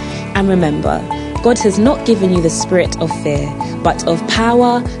week. And remember, God has not given you the spirit of fear, but of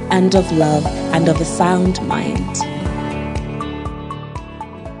power and of love and of a sound mind.